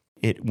passed,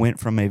 it went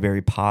from a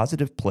very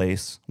positive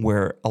place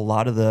where a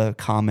lot of the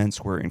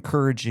comments were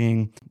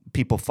encouraging,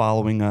 people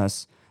following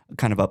us,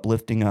 kind of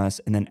uplifting us.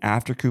 And then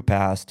after Crew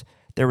passed,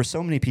 there were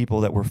so many people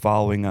that were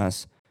following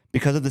us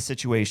because of the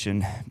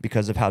situation,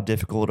 because of how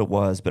difficult it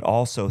was, but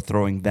also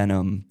throwing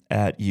venom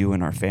at you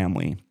and our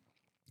family.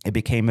 It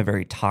became a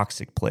very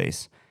toxic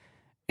place,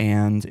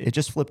 and it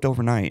just flipped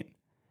overnight.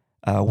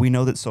 We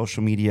know that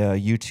social media,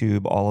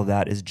 YouTube, all of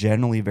that is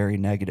generally very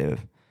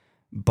negative,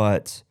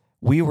 but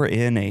we were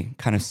in a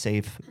kind of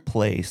safe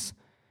place.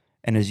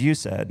 And as you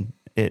said,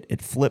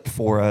 it flipped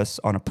for us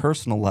on a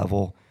personal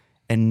level.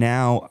 And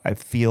now I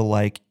feel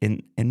like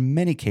in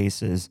many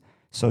cases,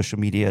 social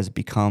media has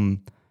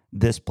become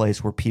this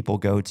place where people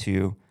go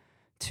to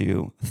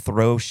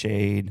throw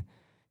shade,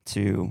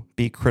 to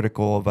be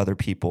critical of other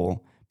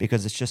people,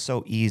 because it's just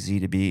so easy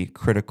to be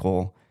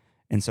critical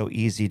and so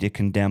easy to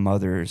condemn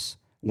others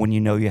when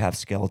you have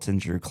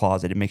skeletons in your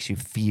closet. It makes you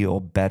feel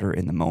better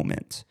in the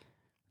moment.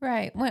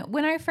 Right.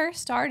 When I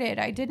first started,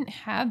 I didn't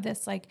have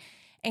this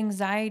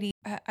anxiety.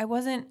 I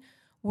wasn't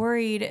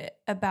worried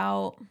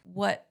about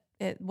what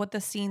the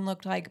scene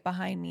looked like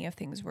behind me if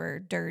things were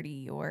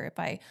dirty, or if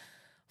I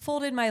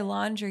folded my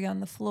laundry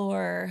on the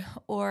floor,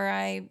 or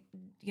I,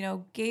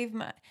 gave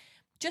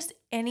just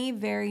any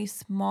very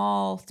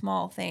small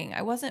thing.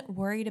 I wasn't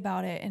worried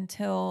about it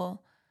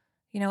until,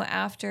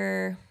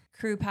 after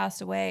Crew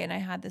passed away and I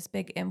had this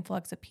big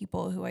influx of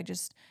people who I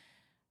just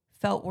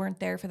felt weren't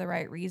there for the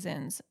right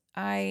reasons,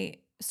 I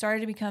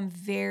started to become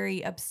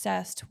very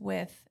obsessed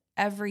with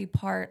every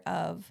part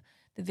of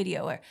the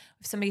video. Or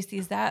if somebody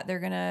sees that, they're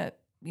going to,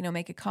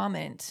 make a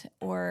comment.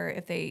 Or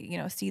if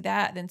they, see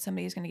that, then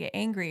somebody's going to get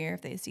angry. Or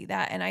if they see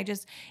that. And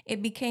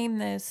it became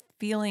this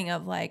feeling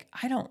of like,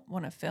 I don't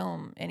want to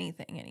film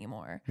anything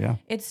anymore. Yeah.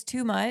 It's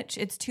too much.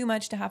 It's too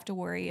much to have to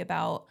worry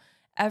about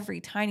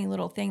every tiny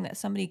little thing that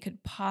somebody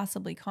could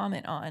possibly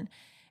comment on.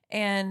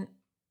 And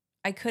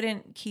I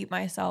couldn't keep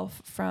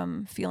myself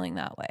from feeling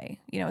that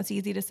way. It's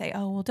easy to say,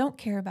 oh, well, don't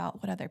care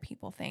about what other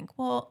people think.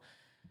 Well,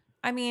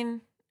 I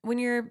mean, when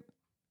you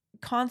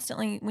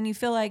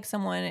feel like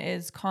someone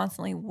is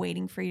constantly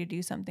waiting for you to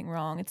do something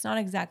wrong, it's not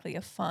exactly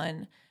a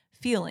fun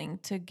feeling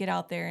to get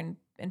out there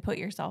and put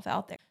yourself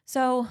out there.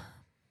 So,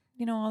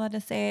 all that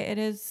to say, it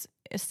is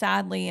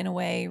sadly, in a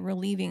way,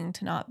 relieving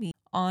to not be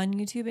on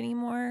YouTube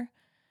anymore.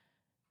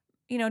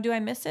 Do I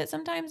miss it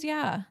sometimes?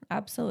 Yeah,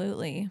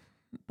 absolutely.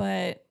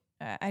 But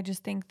I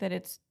just think that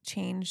it's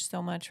changed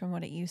so much from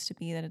what it used to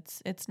be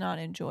that it's not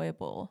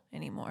enjoyable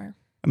anymore.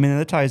 I mean,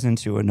 that ties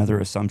into another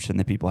assumption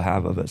that people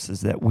have of us,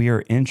 is that we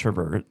are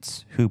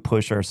introverts who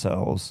push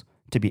ourselves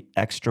to be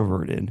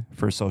extroverted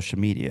for social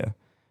media.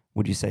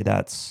 Would you say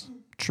that's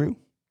true?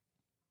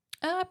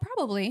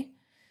 Probably.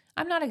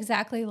 I'm not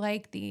exactly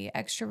like the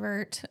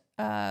extrovert,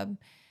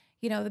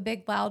 the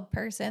big loud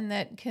person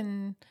that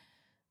can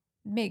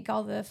make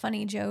all the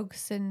funny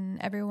jokes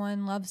and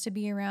everyone loves to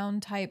be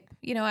around type.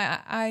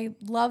 I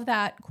love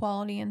that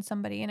quality in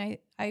somebody. And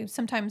I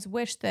sometimes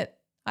wish that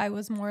I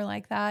was more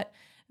like that,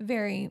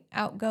 very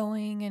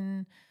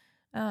outgoing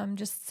and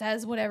just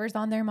says whatever's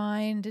on their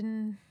mind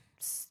and,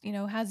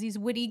 has these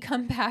witty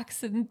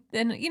comebacks and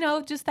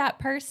just that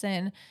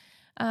person.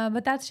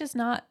 But that's just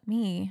not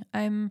me.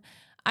 I'm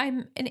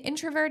an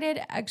introverted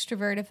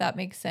extrovert, if that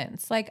makes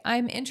sense. Like,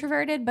 I'm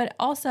introverted, but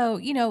also,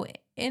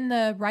 in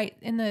the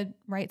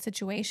right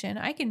situation,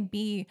 I can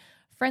be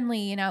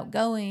friendly and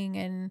outgoing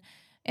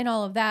and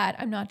all of that.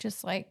 I'm not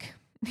just like,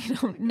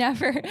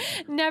 never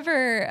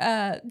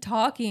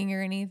talking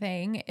or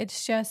anything.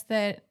 It's just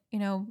that,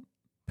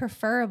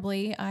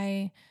 preferably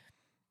I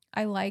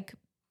like,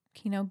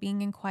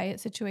 being in quiet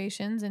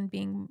situations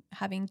and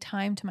having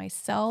time to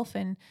myself.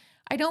 And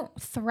I don't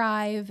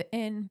thrive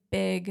in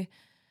big,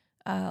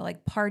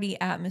 like party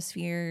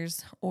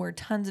atmospheres or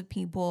tons of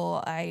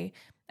people. I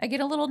get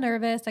a little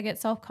nervous. I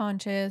get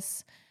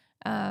self-conscious.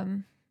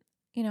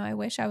 I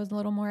wish I was a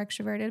little more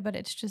extroverted, but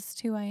it's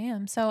just who I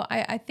am. So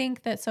I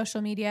think that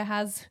social media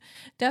has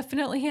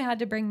definitely had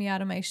to bring me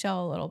out of my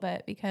shell a little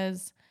bit,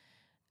 because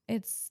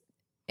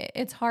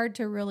it's hard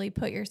to really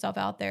put yourself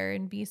out there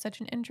and be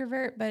such an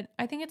introvert. But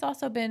I think it's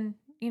also been,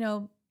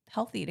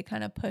 healthy to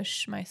kind of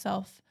push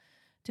myself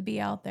to be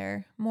out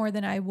there more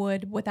than I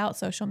would without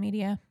social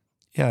media.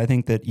 Yeah, I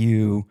think that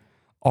you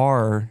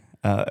are,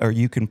 or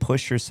you can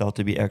push yourself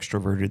to be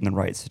extroverted in the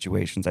right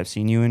situations. I've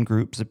seen you in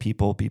groups of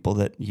people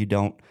that you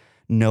don't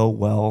know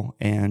well,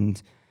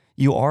 and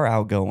you are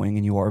outgoing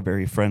and you are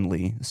very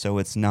friendly. So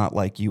it's not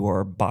like you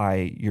are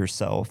by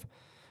yourself.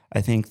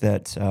 I think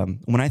that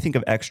when I think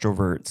of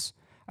extroverts,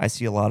 I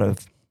see a lot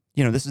of,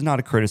 this is not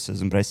a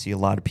criticism, but I see a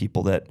lot of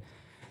people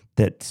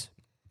that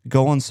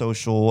go on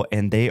social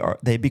and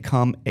they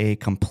become a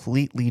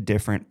completely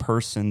different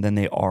person than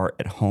they are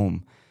at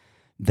home.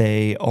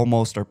 They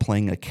almost are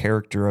playing a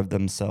character of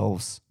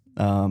themselves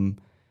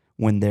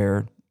when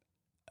they're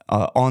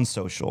on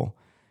social.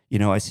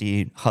 I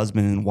see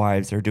husband and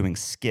wives, they're doing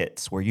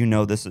skits where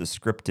this is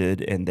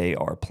scripted and they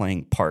are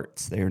playing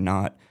parts. They are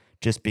not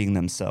just being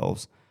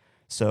themselves.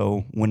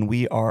 So when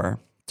we are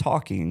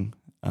talking,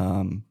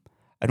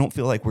 I don't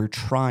feel like we're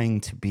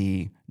trying to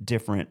be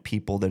different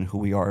people than who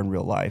we are in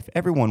real life.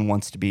 Everyone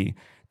wants to be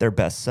their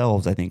best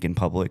selves, I think, in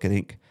public. I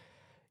think,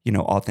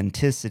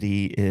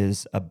 authenticity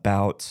is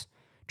about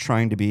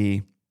trying to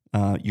be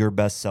your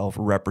best self,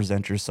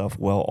 represent yourself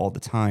well all the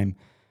time,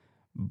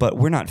 but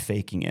we're not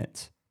faking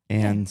it.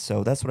 And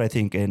so that's what I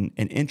think an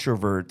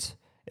introvert,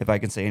 if I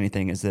can say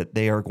anything, is that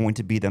they are going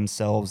to be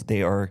themselves.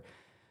 They are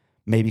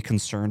maybe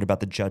concerned about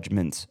the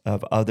judgment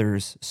of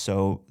others,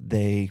 so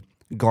they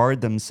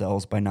guard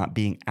themselves by not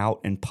being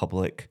out in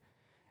public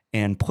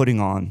and putting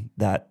on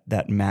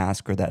that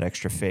mask or that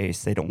extra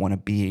face. They don't want to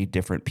be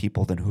different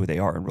people than who they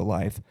are in real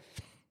life.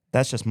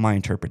 That's just my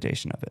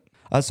interpretation of it.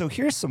 So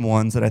here's some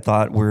ones that I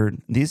thought were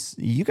these.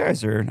 You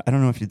guys are, I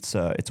don't know if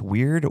it's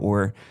weird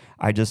or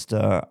I just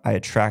I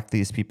attract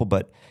these people,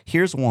 but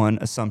here's one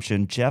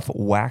assumption: Jeff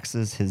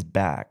waxes his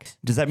back.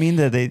 Does that mean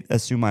that they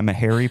assume I'm a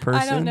hairy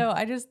person? I don't know.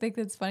 I just think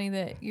it's funny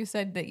that you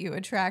said that you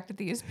attract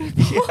these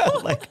people. Yeah,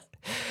 like,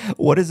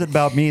 what is it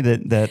about me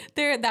that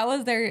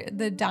was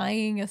the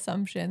dying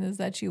assumption, is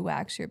that you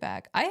wax your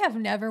back. I have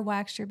never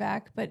waxed your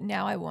back, but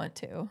now I want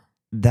to.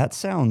 That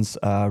sounds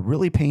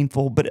really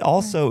painful, but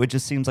also it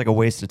just seems like a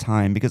waste of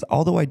time, because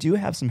although I do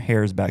have some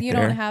hairs back there. You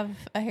don't have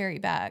a hairy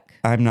back.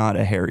 I'm not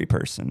a hairy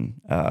person.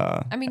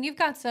 I mean, you've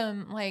got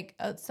some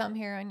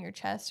hair on your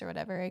chest or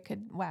whatever. I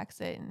could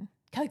wax it and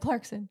Kelly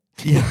Clarkson.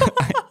 Yeah,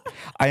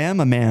 I am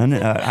a man.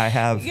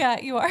 Yeah,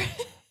 you are.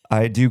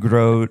 I do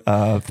grow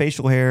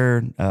facial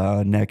hair,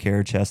 neck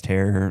hair, chest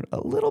hair, a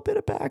little bit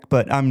of back,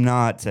 but I'm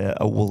not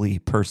a woolly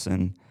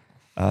person,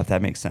 if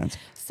that makes sense.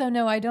 So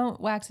no, I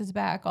don't wax his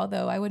back,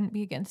 although I wouldn't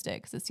be against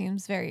it because it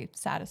seems very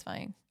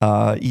satisfying.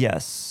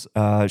 Yes,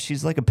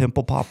 she's like a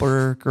pimple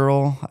popper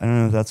girl. I don't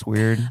know if that's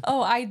weird.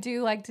 Oh, I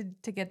do like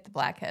to get the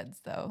blackheads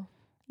though.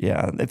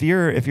 Yeah, if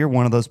you're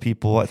one of those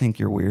people, I think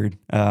you're weird.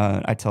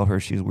 I tell her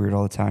she's weird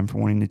all the time for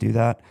wanting to do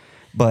that.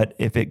 But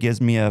if it gives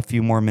me a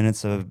few more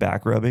minutes of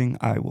back rubbing,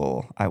 I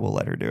will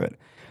let her do it.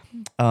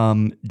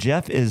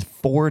 Jeff is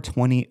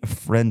 420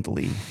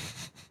 friendly.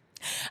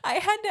 I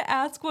had to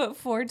ask what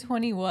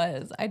 420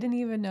 was. I didn't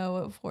even know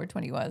what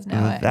 420 was.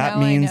 That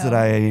means that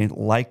I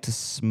like to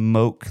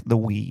smoke the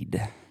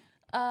weed.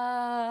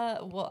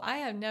 Well, I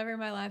have never in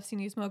my life seen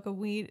you smoke a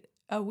weed.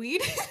 A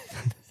weed?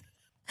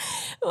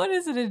 What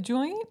is it? A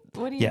joint?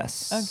 What do you?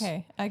 Yes.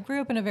 Okay. I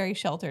grew up in a very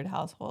sheltered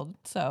household,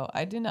 so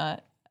I do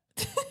not.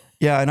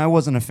 Yeah, and I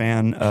wasn't a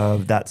fan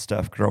of that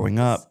stuff growing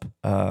up.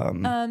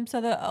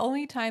 So the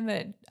only time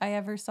that I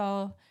ever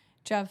saw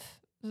Jeff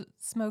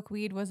smoke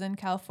weed was in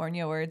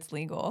California where it's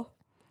legal.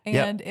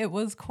 And It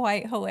was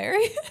quite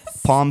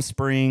hilarious. Palm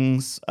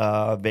Springs,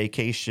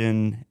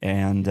 vacation,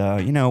 and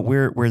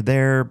we're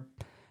there,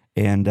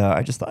 and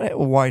I just thought, hey,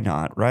 well, why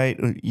not, right?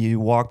 You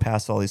walk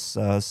past all these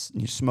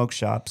smoke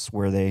shops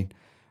where they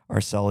are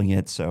selling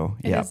it, so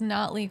It is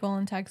not legal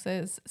in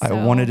Texas. I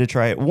wanted to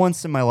try it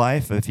once in my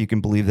life, if you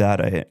can believe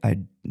that. I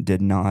did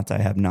not. I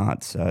have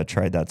not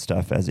tried that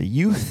stuff as a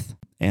youth.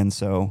 And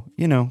so,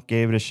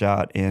 gave it a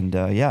shot. And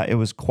it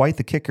was quite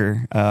the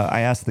kicker. I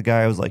asked the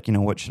guy, I was like,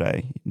 what should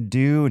I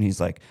do? And he's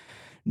like,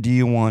 do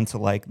you want to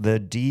like the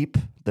deep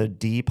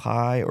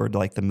high or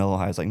like the mellow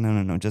high? I was like,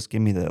 no, just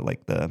give me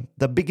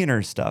the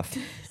beginner stuff.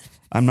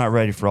 I'm not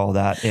ready for all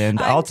that. And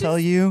I'll tell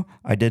you,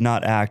 I did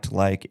not act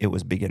like it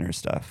was beginner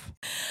stuff.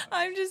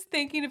 I'm just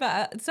thinking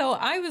about, so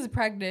I was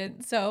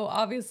pregnant. So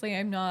obviously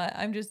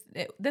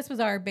this was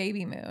our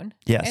baby moon.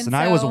 Yes. And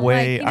I was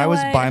I was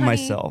by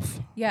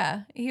myself.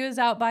 Yeah. He was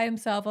out by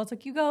himself. I was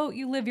like,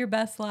 you live your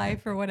best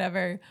life or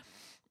whatever.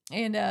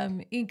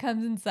 And he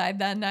comes inside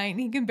that night and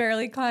he can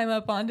barely climb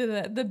up onto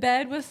the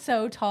bed was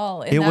so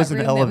tall. It was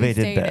an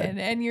elevated bed.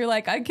 And you're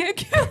like, I can't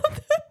get out of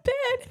the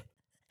bed.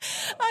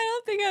 I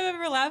don't think I've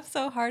ever laughed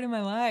so hard in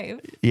my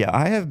life. Yeah,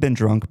 I have been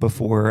drunk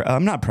before.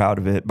 I'm not proud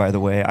of it, by the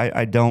way.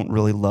 I don't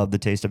really love the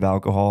taste of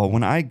alcohol.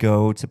 When I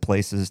go to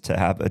places to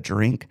have a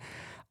drink,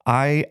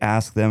 I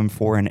ask them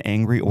for an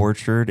Angry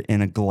Orchard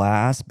in a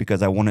glass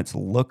because I want it to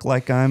look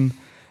like I'm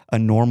a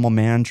normal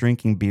man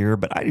drinking beer,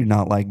 but I do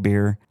not like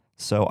beer.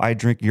 So I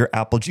drink your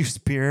apple juice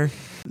beer.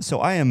 So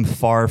I am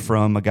far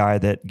from a guy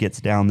that gets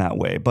down that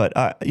way. But,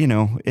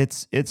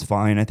 it's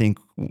fine. I think,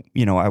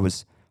 I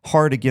was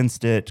hard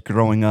against it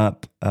growing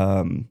up.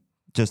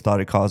 Just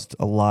thought it caused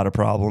a lot of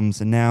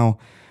problems. And now,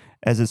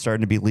 as it's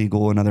starting to be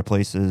legal in other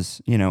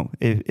places,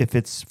 if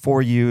it's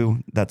for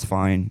you, that's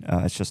fine.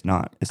 It's just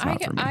not. It's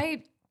not for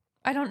me.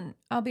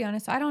 I'll be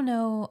honest. I don't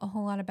know a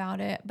whole lot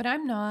about it, but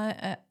I'm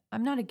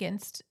not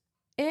against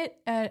it.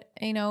 I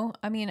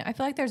mean, I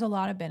feel like there's a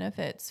lot of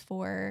benefits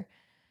for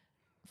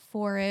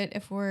it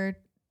if we're.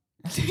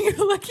 You're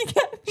looking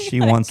at me.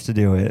 She wants to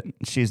do it.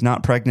 She's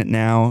not pregnant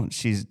now.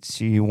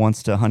 She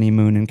wants to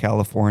honeymoon in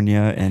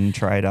California and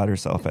try it out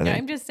herself. I think.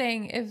 I'm just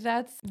saying, if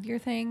that's your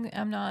thing,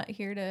 I'm not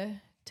here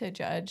to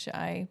judge.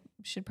 I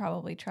should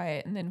probably try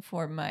it and then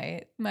form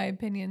my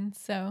opinion.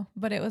 So,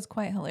 but it was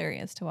quite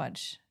hilarious to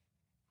watch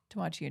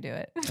you do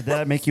it. Did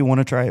that make you want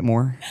to try it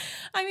more?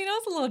 I mean, I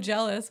was a little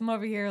jealous. I'm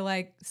over here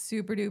like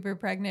super duper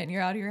pregnant, and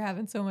you're out here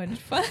having so much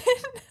fun.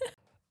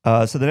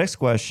 So the next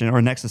question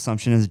or next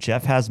assumption is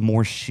Jeff has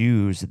more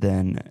shoes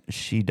than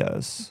she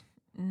does.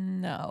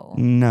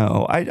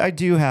 No, I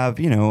do have,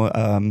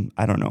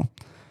 I don't know.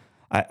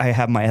 I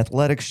have my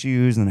athletic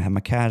shoes and I have my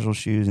casual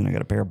shoes and I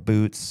got a pair of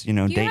boots, date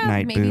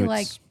night boots. Maybe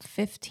like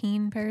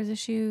 15 pairs of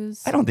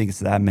shoes. I don't think it's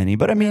that many,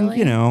 but I mean,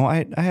 Really?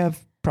 I have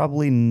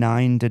probably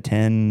 9 to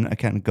 10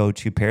 kind of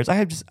go-to pairs.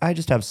 I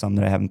just have some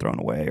that I haven't thrown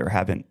away or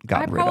haven't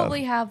gotten rid of. I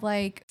probably have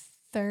like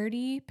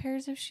 30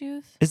 pairs of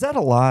shoes. Is that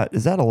a lot?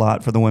 Is that a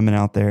lot for the women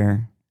out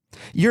there?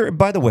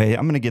 By the way,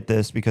 I'm going to get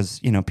this because,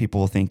 people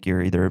will think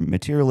you're either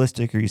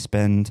materialistic or you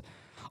spend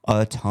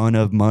a ton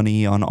of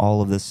money on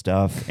all of this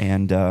stuff.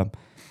 And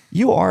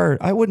you are,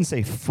 I wouldn't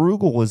say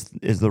frugal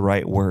is the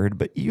right word,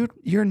 but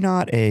you're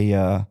not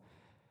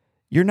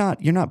you're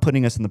not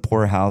putting us in the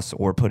poorhouse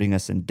or putting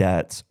us in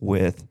debt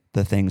with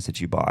the things that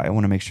you buy. I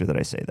want to make sure that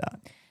I say that.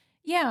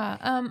 Yeah.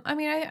 I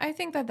mean, I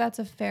think that that's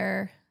a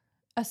fair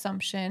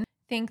assumption.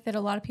 Think that a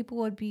lot of people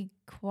would be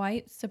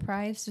quite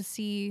surprised to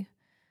see,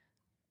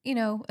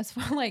 as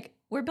far like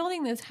we're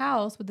building this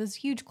house with this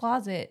huge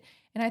closet,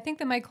 and I think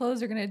that my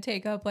clothes are going to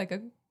take up like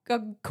a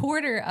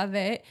quarter of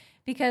it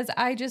because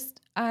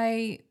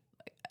I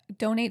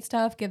donate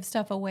stuff, give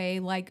stuff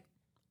away like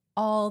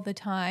all the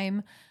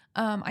time.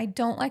 I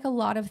don't like a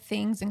lot of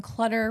things and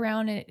clutter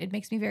around it. It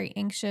makes me very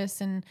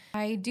anxious, and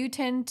I do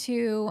tend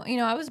to,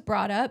 I was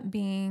brought up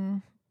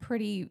being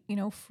pretty,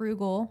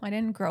 frugal. I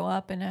didn't grow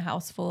up in a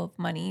house full of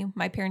money.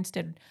 My parents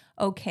did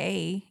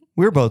okay.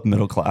 We were both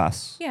middle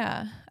class.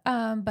 Yeah.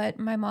 But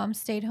my mom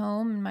stayed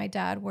home and my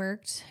dad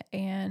worked,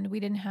 and we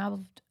didn't have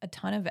a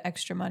ton of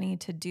extra money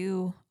to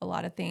do a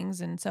lot of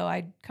things. And so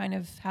I kind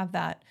of have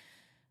that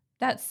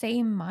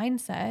same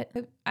mindset.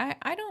 But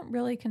I don't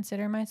really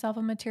consider myself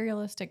a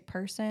materialistic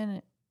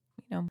person.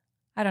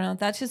 I don't know.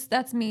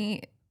 That's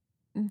me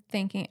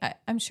thinking.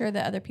 I'm sure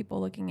that other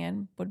people looking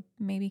in would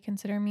maybe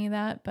consider me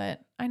that,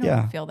 but I don't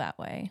Yeah. feel that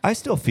way. I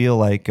still feel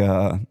like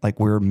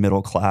we're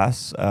middle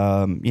class.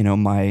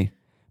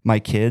 My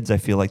kids, I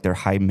feel like they're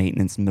high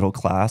maintenance middle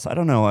class. I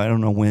don't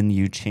know when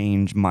you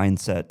change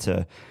mindset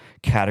to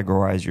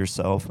categorize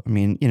yourself. I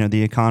mean,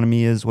 the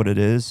economy is what it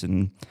is,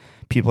 and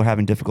people are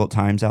having difficult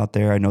times out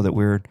there. I know that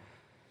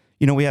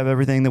we have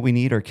everything that we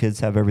need. Our kids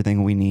have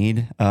everything we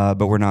need,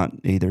 but we're not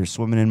either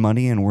swimming in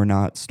money, and we're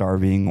not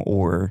starving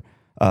or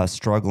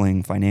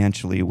struggling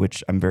financially,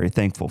 which I'm very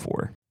thankful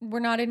for. We're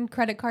not in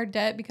credit card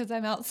debt because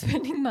I'm out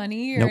spending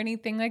money or Nope.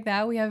 anything like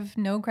that. We have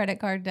no credit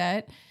card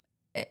debt.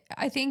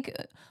 I think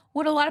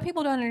what a lot of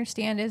people don't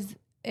understand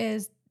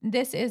is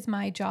this is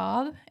my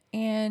job,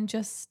 and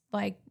just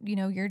like,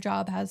 your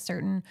job has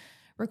certain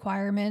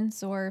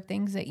requirements or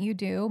things that you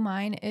do.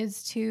 Mine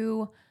is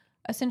to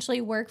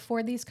essentially work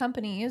for these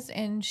companies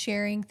and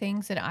sharing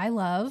things that I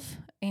love,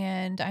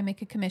 and I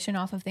make a commission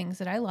off of things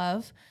that I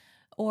love,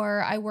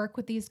 or I work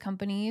with these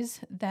companies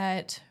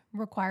that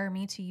require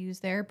me to use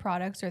their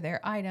products or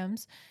their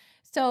items.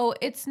 So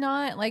it's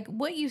not like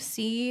what you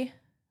see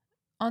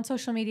on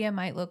social media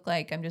might look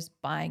like I'm just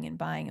buying and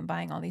buying and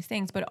buying all these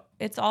things, but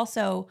it's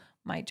also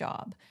my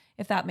job,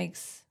 if that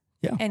makes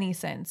Yeah. any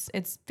sense.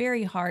 It's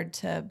very hard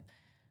to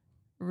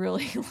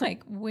really,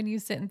 like, when you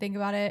sit and think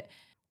about it,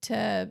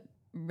 to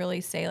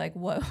really say like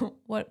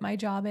what my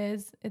job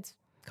is. It's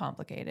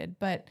complicated,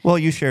 but Well,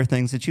 you share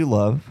things that you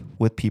love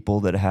with people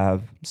that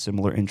have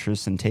similar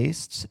interests and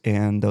tastes,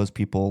 and those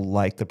people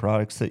like the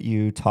products that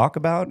you talk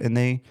about, and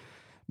they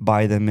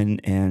buy them,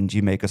 and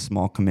you make a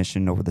small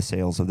commission over the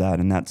sales of that,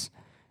 and that's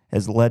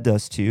has led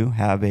us to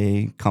have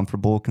a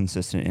comfortable,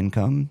 consistent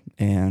income,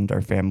 and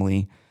our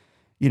family,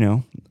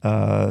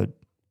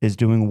 is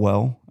doing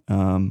well,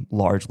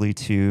 largely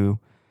to,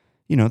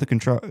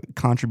 the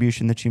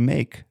contribution that you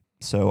make.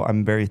 So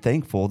I'm very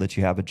thankful that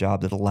you have a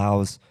job that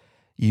allows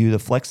you the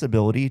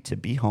flexibility to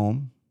be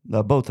home,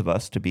 both of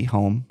us to be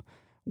home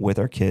with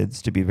our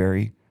kids, to be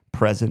very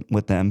present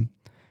with them.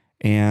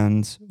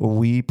 And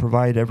we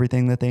provide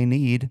everything that they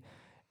need.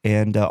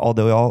 And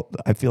although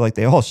I feel like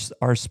they all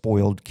are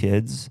spoiled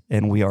kids,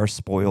 and we are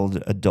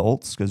spoiled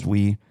adults because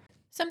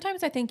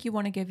sometimes I think you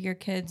want to give your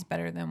kids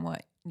better than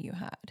what you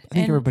had. I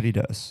think everybody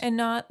does. And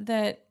not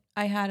that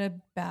I had a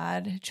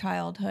bad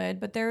childhood,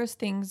 but there was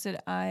things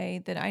that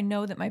I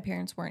know that my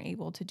parents weren't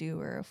able to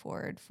do or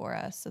afford for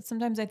us. So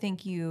sometimes I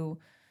think you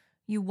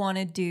want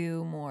to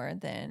do more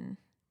than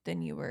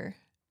you were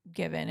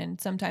given. And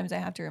sometimes I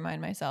have to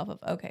remind myself of,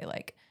 okay,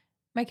 like,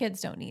 my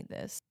kids don't need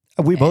this.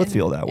 We both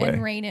feel that way.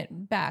 And rein it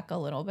back a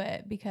little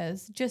bit,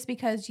 because just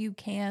because you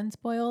can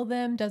spoil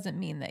them doesn't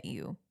mean that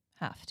you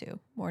have to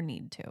or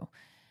need to.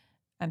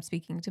 I'm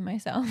speaking to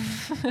myself.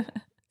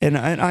 And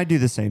I do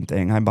the same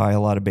thing. I buy a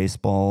lot of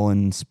baseball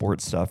and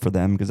sports stuff for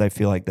them because I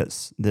feel like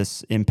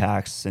this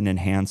impacts and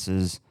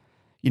enhances,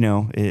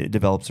 it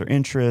develops their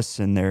interests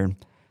and their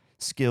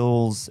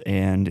skills,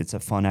 and it's a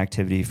fun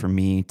activity for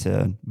me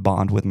to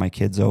bond with my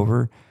kids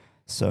over.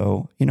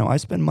 So, I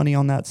spend money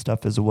on that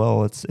stuff as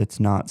well. It's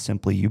not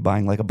simply you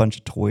buying like a bunch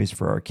of toys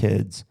for our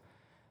kids.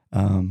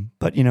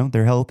 But,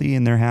 they're healthy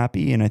and they're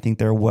happy. And I think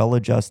they're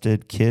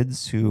well-adjusted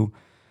kids who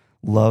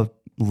love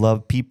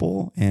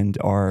people and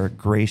are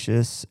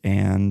gracious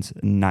and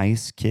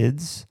nice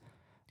kids.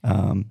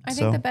 I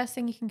think the best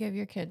thing you can give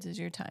your kids is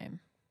your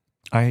time.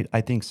 I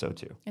think so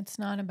too. It's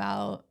not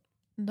about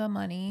the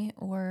money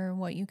or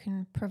what you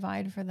can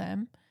provide for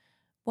them.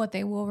 What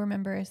they will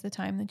remember is the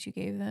time that you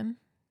gave them.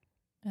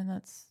 And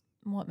that's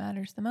what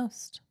matters the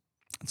most.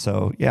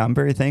 So, yeah, I'm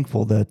very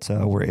thankful that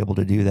we're able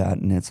to do that.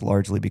 And it's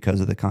largely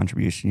because of the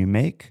contribution you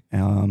make.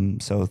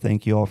 So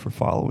thank you all for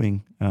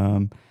following.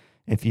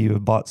 If you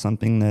have bought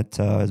something that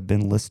has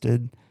been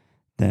listed,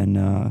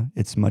 then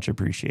it's much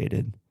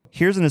appreciated.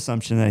 Here's an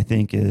assumption that I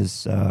think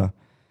is,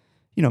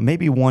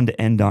 maybe one to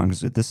end on,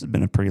 because this has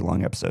been a pretty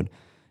long episode.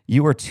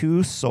 You are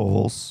two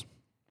souls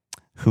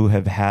who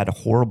have had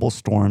horrible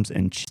storms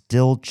and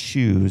still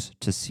choose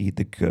to see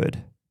the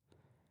good.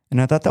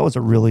 And I thought that was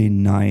a really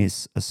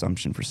nice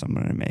assumption for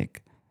someone to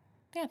make.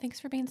 Yeah, thanks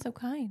for being so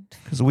kind.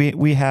 Because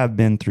we have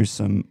been through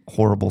some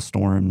horrible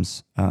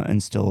storms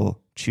and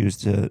still choose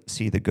to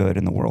see the good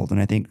in the world.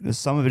 And I think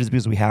some of it is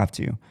because we have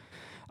to.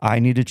 I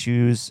need to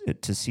choose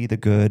to see the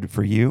good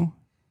for you,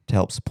 to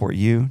help support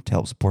you, to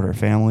help support our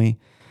family,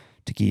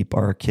 to keep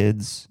our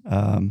kids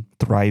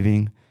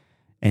thriving,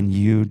 and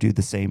you do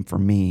the same for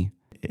me.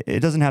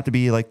 It doesn't have to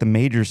be like the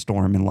major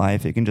storm in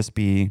life. It can just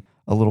be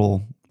a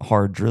little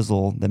hard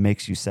drizzle that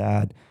makes you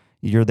sad.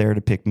 You're there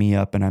to pick me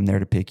up and I'm there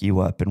to pick you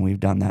up. And we've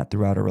done that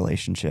throughout our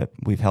relationship.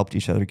 We've helped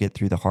each other get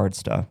through the hard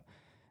stuff.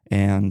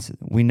 And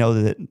we know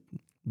that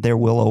there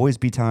will always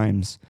be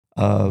times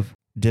of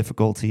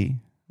difficulty.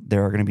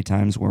 There are going to be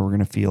times where we're going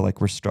to feel like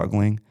we're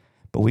struggling,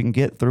 but we can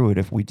get through it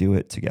if we do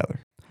it together.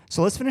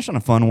 So let's finish on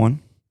a fun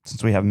one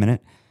since we have a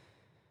minute.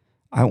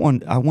 I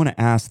want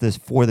to ask this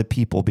for the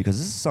people because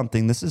this is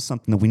something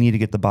that we need to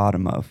get the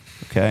bottom of,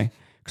 okay?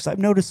 Because I've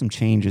noticed some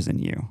changes in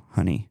you,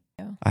 honey.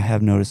 Yeah. I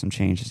have noticed some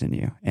changes in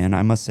you, and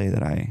I must say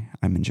that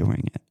I'm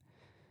enjoying it.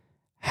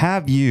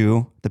 Have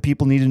you, the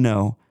people need to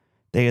know,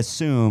 they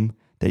assume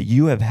that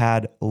you have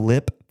had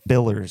lip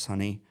fillers,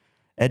 honey.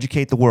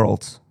 Educate the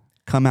world.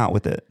 Come out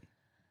with it.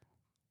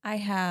 I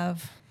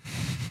have.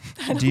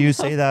 Do you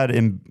say that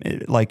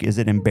is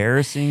it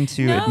embarrassing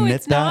to admit that? No,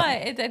 it's not.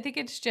 I think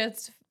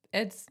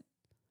it's.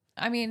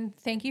 I mean,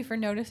 thank you for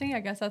noticing. I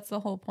guess that's the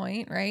whole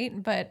point,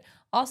 right? But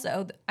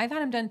also, I've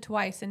had them done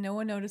twice, and no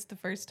one noticed the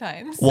first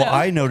time. So. Well,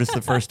 I noticed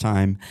the first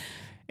time,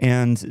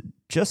 and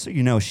just so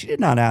you know, she did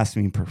not ask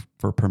me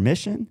for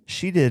permission.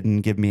 She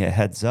didn't give me a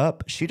heads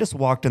up. She just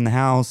walked in the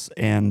house,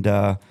 and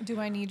do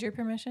I need your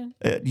permission?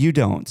 You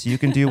don't. You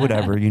can do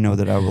whatever. You know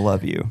that I will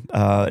love you.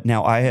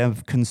 Now, I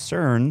have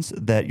concerns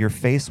that your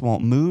face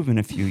won't move in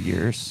a few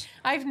years.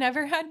 I've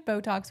never had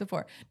Botox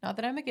before. Not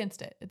that I'm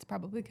against it. It's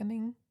probably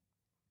coming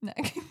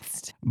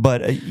next.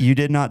 But you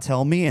did not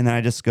tell me, and then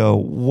I just go,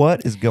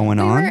 what is going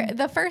on?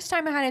 The first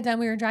time I had it done,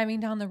 we were driving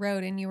down the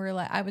road, and you were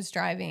like, I was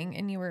driving,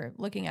 and you were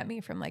looking at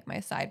me from like my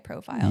side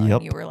profile,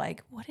 Yep. and you were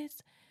like,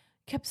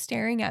 kept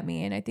staring at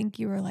me, and I think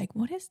you were like,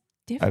 what is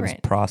I different? was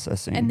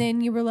processing. And then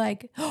you were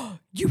like, oh,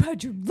 you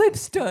had your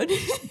lips done.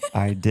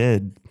 I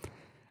did.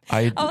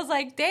 I was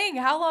like, dang,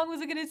 how long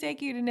was it going to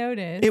take you to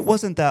notice? It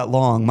wasn't that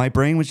long. My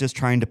brain was just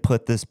trying to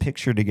put this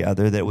picture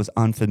together that was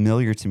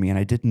unfamiliar to me, and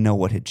I didn't know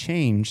what had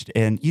changed.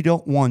 And you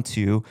don't want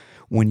to,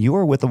 when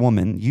you're with a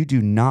woman, you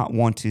do not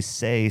want to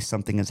say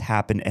something has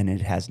happened and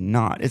it has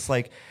not. It's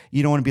like,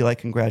 you don't want to be like,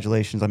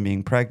 congratulations on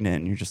being pregnant.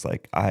 And you're just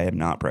like, I am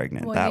not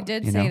pregnant. Well, you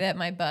did say that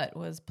my butt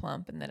was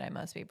plump and that I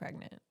must be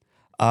pregnant.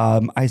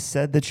 I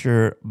said that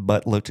your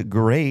butt looked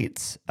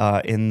great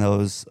in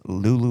those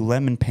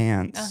Lululemon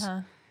pants.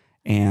 Uh-huh.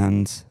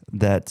 And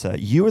that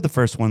you were the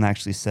first one that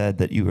actually said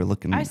that you were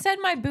looking. I said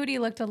my booty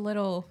looked a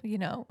little,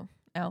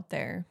 out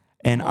there.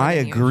 And I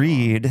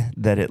agreed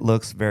that it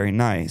looks very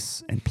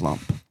nice and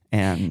plump.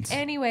 And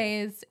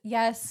anyways,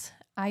 yes,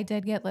 I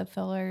did get lip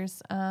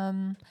fillers. I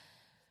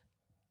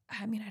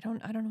mean, I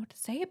don't know what to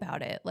say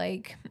about it.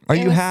 Like, are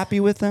you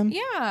happy with them?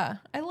 Yeah,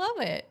 I love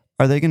it.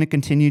 Are they going to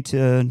continue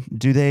to?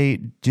 Do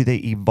they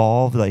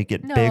evolve? Like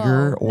get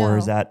bigger, or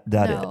is that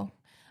it?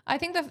 I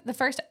think the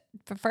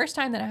first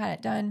time that I had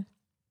it done,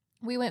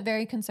 we went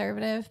very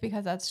conservative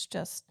because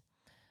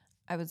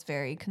I was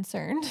very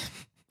concerned.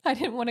 I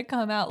didn't want to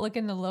come out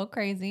looking a little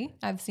crazy.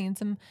 I've seen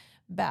some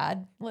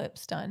bad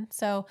lips done.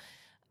 So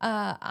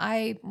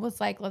I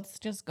was like, let's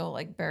just go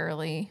like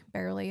barely,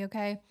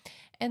 okay.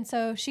 And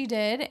so she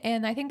did.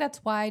 And I think that's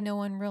why no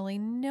one really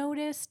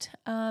noticed.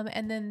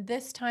 And then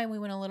this time we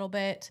went a little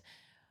bit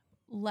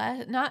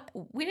less,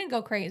 we didn't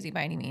go crazy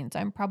by any means.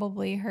 I'm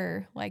probably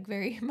her like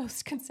very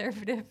most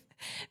conservative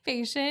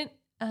patient.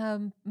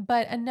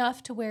 But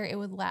enough to where it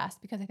would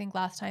last, because I think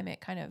last time it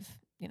kind of,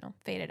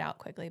 faded out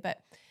quickly,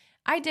 but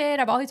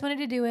I've always wanted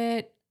to do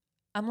it.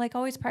 I'm like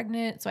always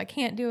pregnant, so I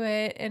can't do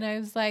it. And I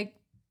was like,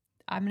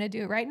 I'm going to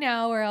do it right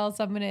now or else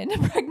I'm going to end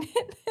up pregnant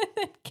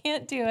and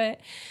can't do it.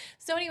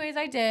 So anyways,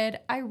 I did.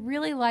 I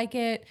really like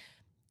it.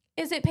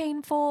 Is it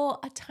painful?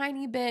 A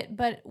tiny bit,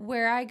 but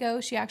where I go,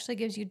 she actually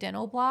gives you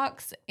dental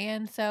blocks.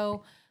 And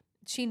so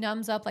she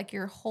numbs up like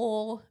your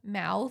whole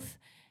mouth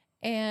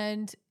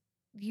and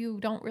you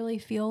don't really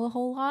feel a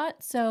whole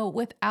lot. So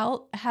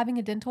without having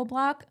a dental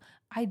block,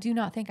 I do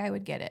not think I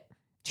would get it.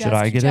 Should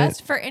I get it?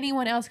 Just for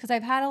anyone else, because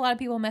I've had a lot of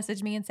people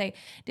message me and say,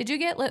 did you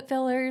get lip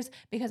fillers?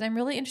 Because I'm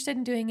really interested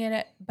in doing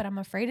it, but I'm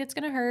afraid it's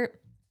going to hurt.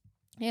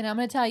 And I'm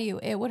going to tell you,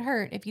 it would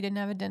hurt if you didn't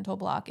have a dental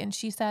block. And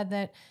she said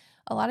that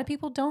a lot of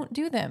people don't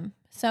do them.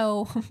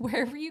 So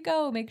wherever you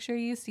go, make sure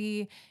you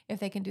see if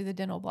they can do the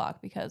dental block,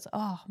 because,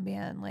 oh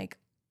man, like,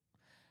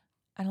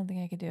 I don't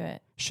think I could do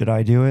it. Should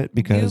I do it?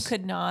 Because you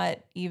could not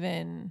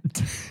even.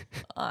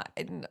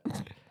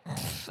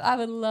 I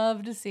would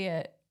love to see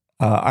it.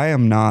 I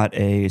am not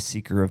a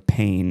seeker of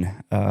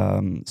pain,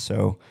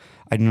 so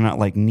I do not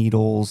like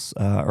needles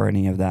or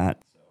any of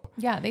that.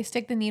 Yeah, they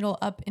stick the needle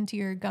up into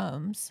your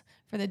gums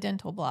for the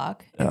dental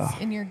block. It's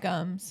in your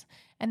gums.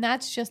 And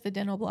that's just the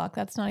dental block.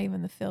 That's not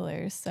even the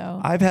fillers.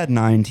 So I've had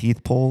 9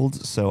 teeth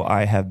pulled, so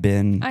I have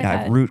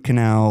root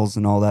canals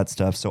and all that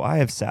stuff. So I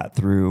have sat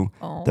through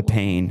the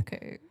pain.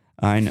 Okay.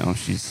 I know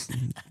she's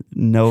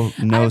no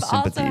I've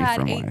sympathy also had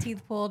from 8 life.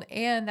 teeth pulled,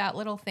 and that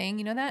little thing,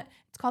 you know that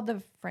it's called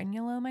the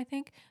frenulum, I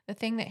think, the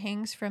thing that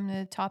hangs from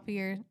the top of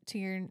your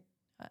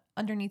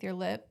underneath your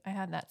lip. I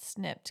had that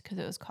snipped because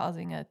it was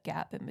causing a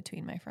gap in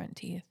between my front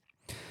teeth.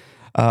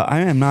 I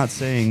am not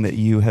saying that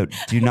you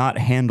do not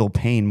handle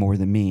pain more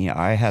than me.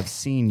 I have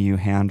seen you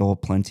handle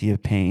plenty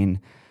of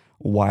pain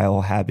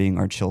while having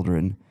our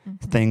children,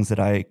 things that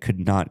I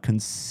could not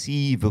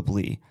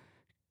conceivably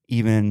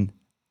even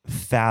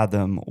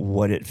fathom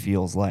what it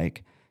feels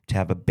like to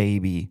have a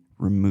baby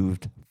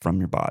removed from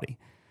your body.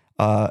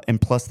 And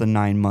plus the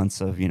 9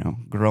 months of,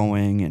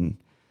 growing and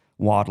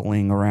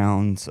waddling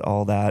around,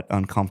 all that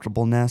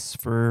uncomfortableness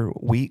for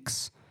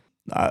weeks.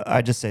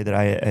 I just say that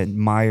I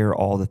admire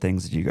all the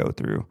things that you go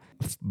through,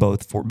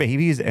 both for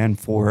babies and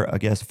for, I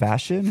guess,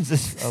 fashion. Is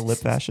this a lip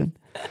fashion?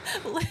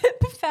 Lip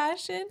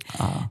fashion?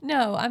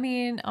 No, I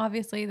mean,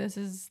 obviously this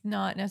is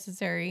not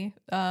necessary.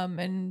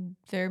 And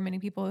there are many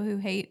people who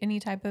hate any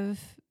type of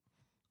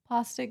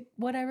plastic,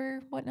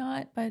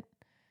 whatnot. But,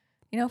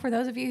 for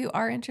those of you who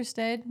are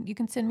interested, you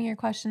can send me your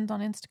questions on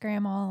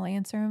Instagram. I'll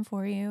answer them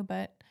for you.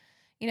 But,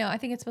 I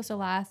think it's supposed to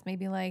last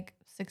maybe like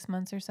 6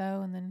 months or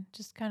so, and then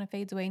just kind of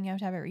fades away and you have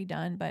to have it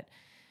redone. But,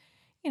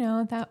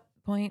 at that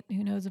point,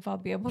 who knows if I'll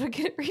be able to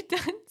get it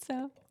redone.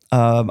 So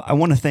I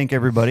want to thank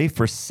everybody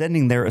for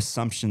sending their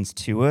assumptions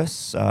to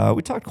us.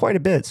 We talked quite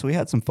a bit, so we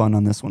had some fun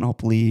on this one.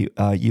 Hopefully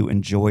you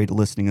enjoyed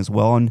listening as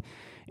well. And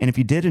if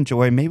you did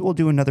enjoy, maybe we'll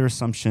do another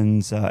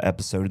assumptions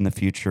episode in the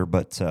future.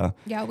 But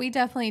yeah, we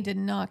definitely did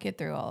not get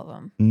through all of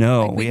them.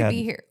 No, we could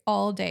be here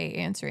all day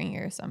answering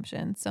your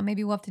assumptions. So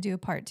maybe we'll have to do a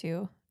part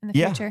 2 in the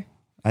future.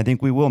 I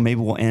think we will.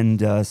 Maybe we'll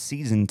end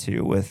season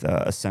 2 with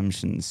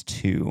Assumptions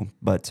 2.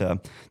 But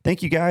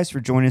thank you guys for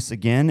joining us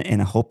again,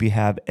 and I hope you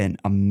have an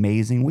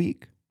amazing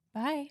week.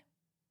 Bye.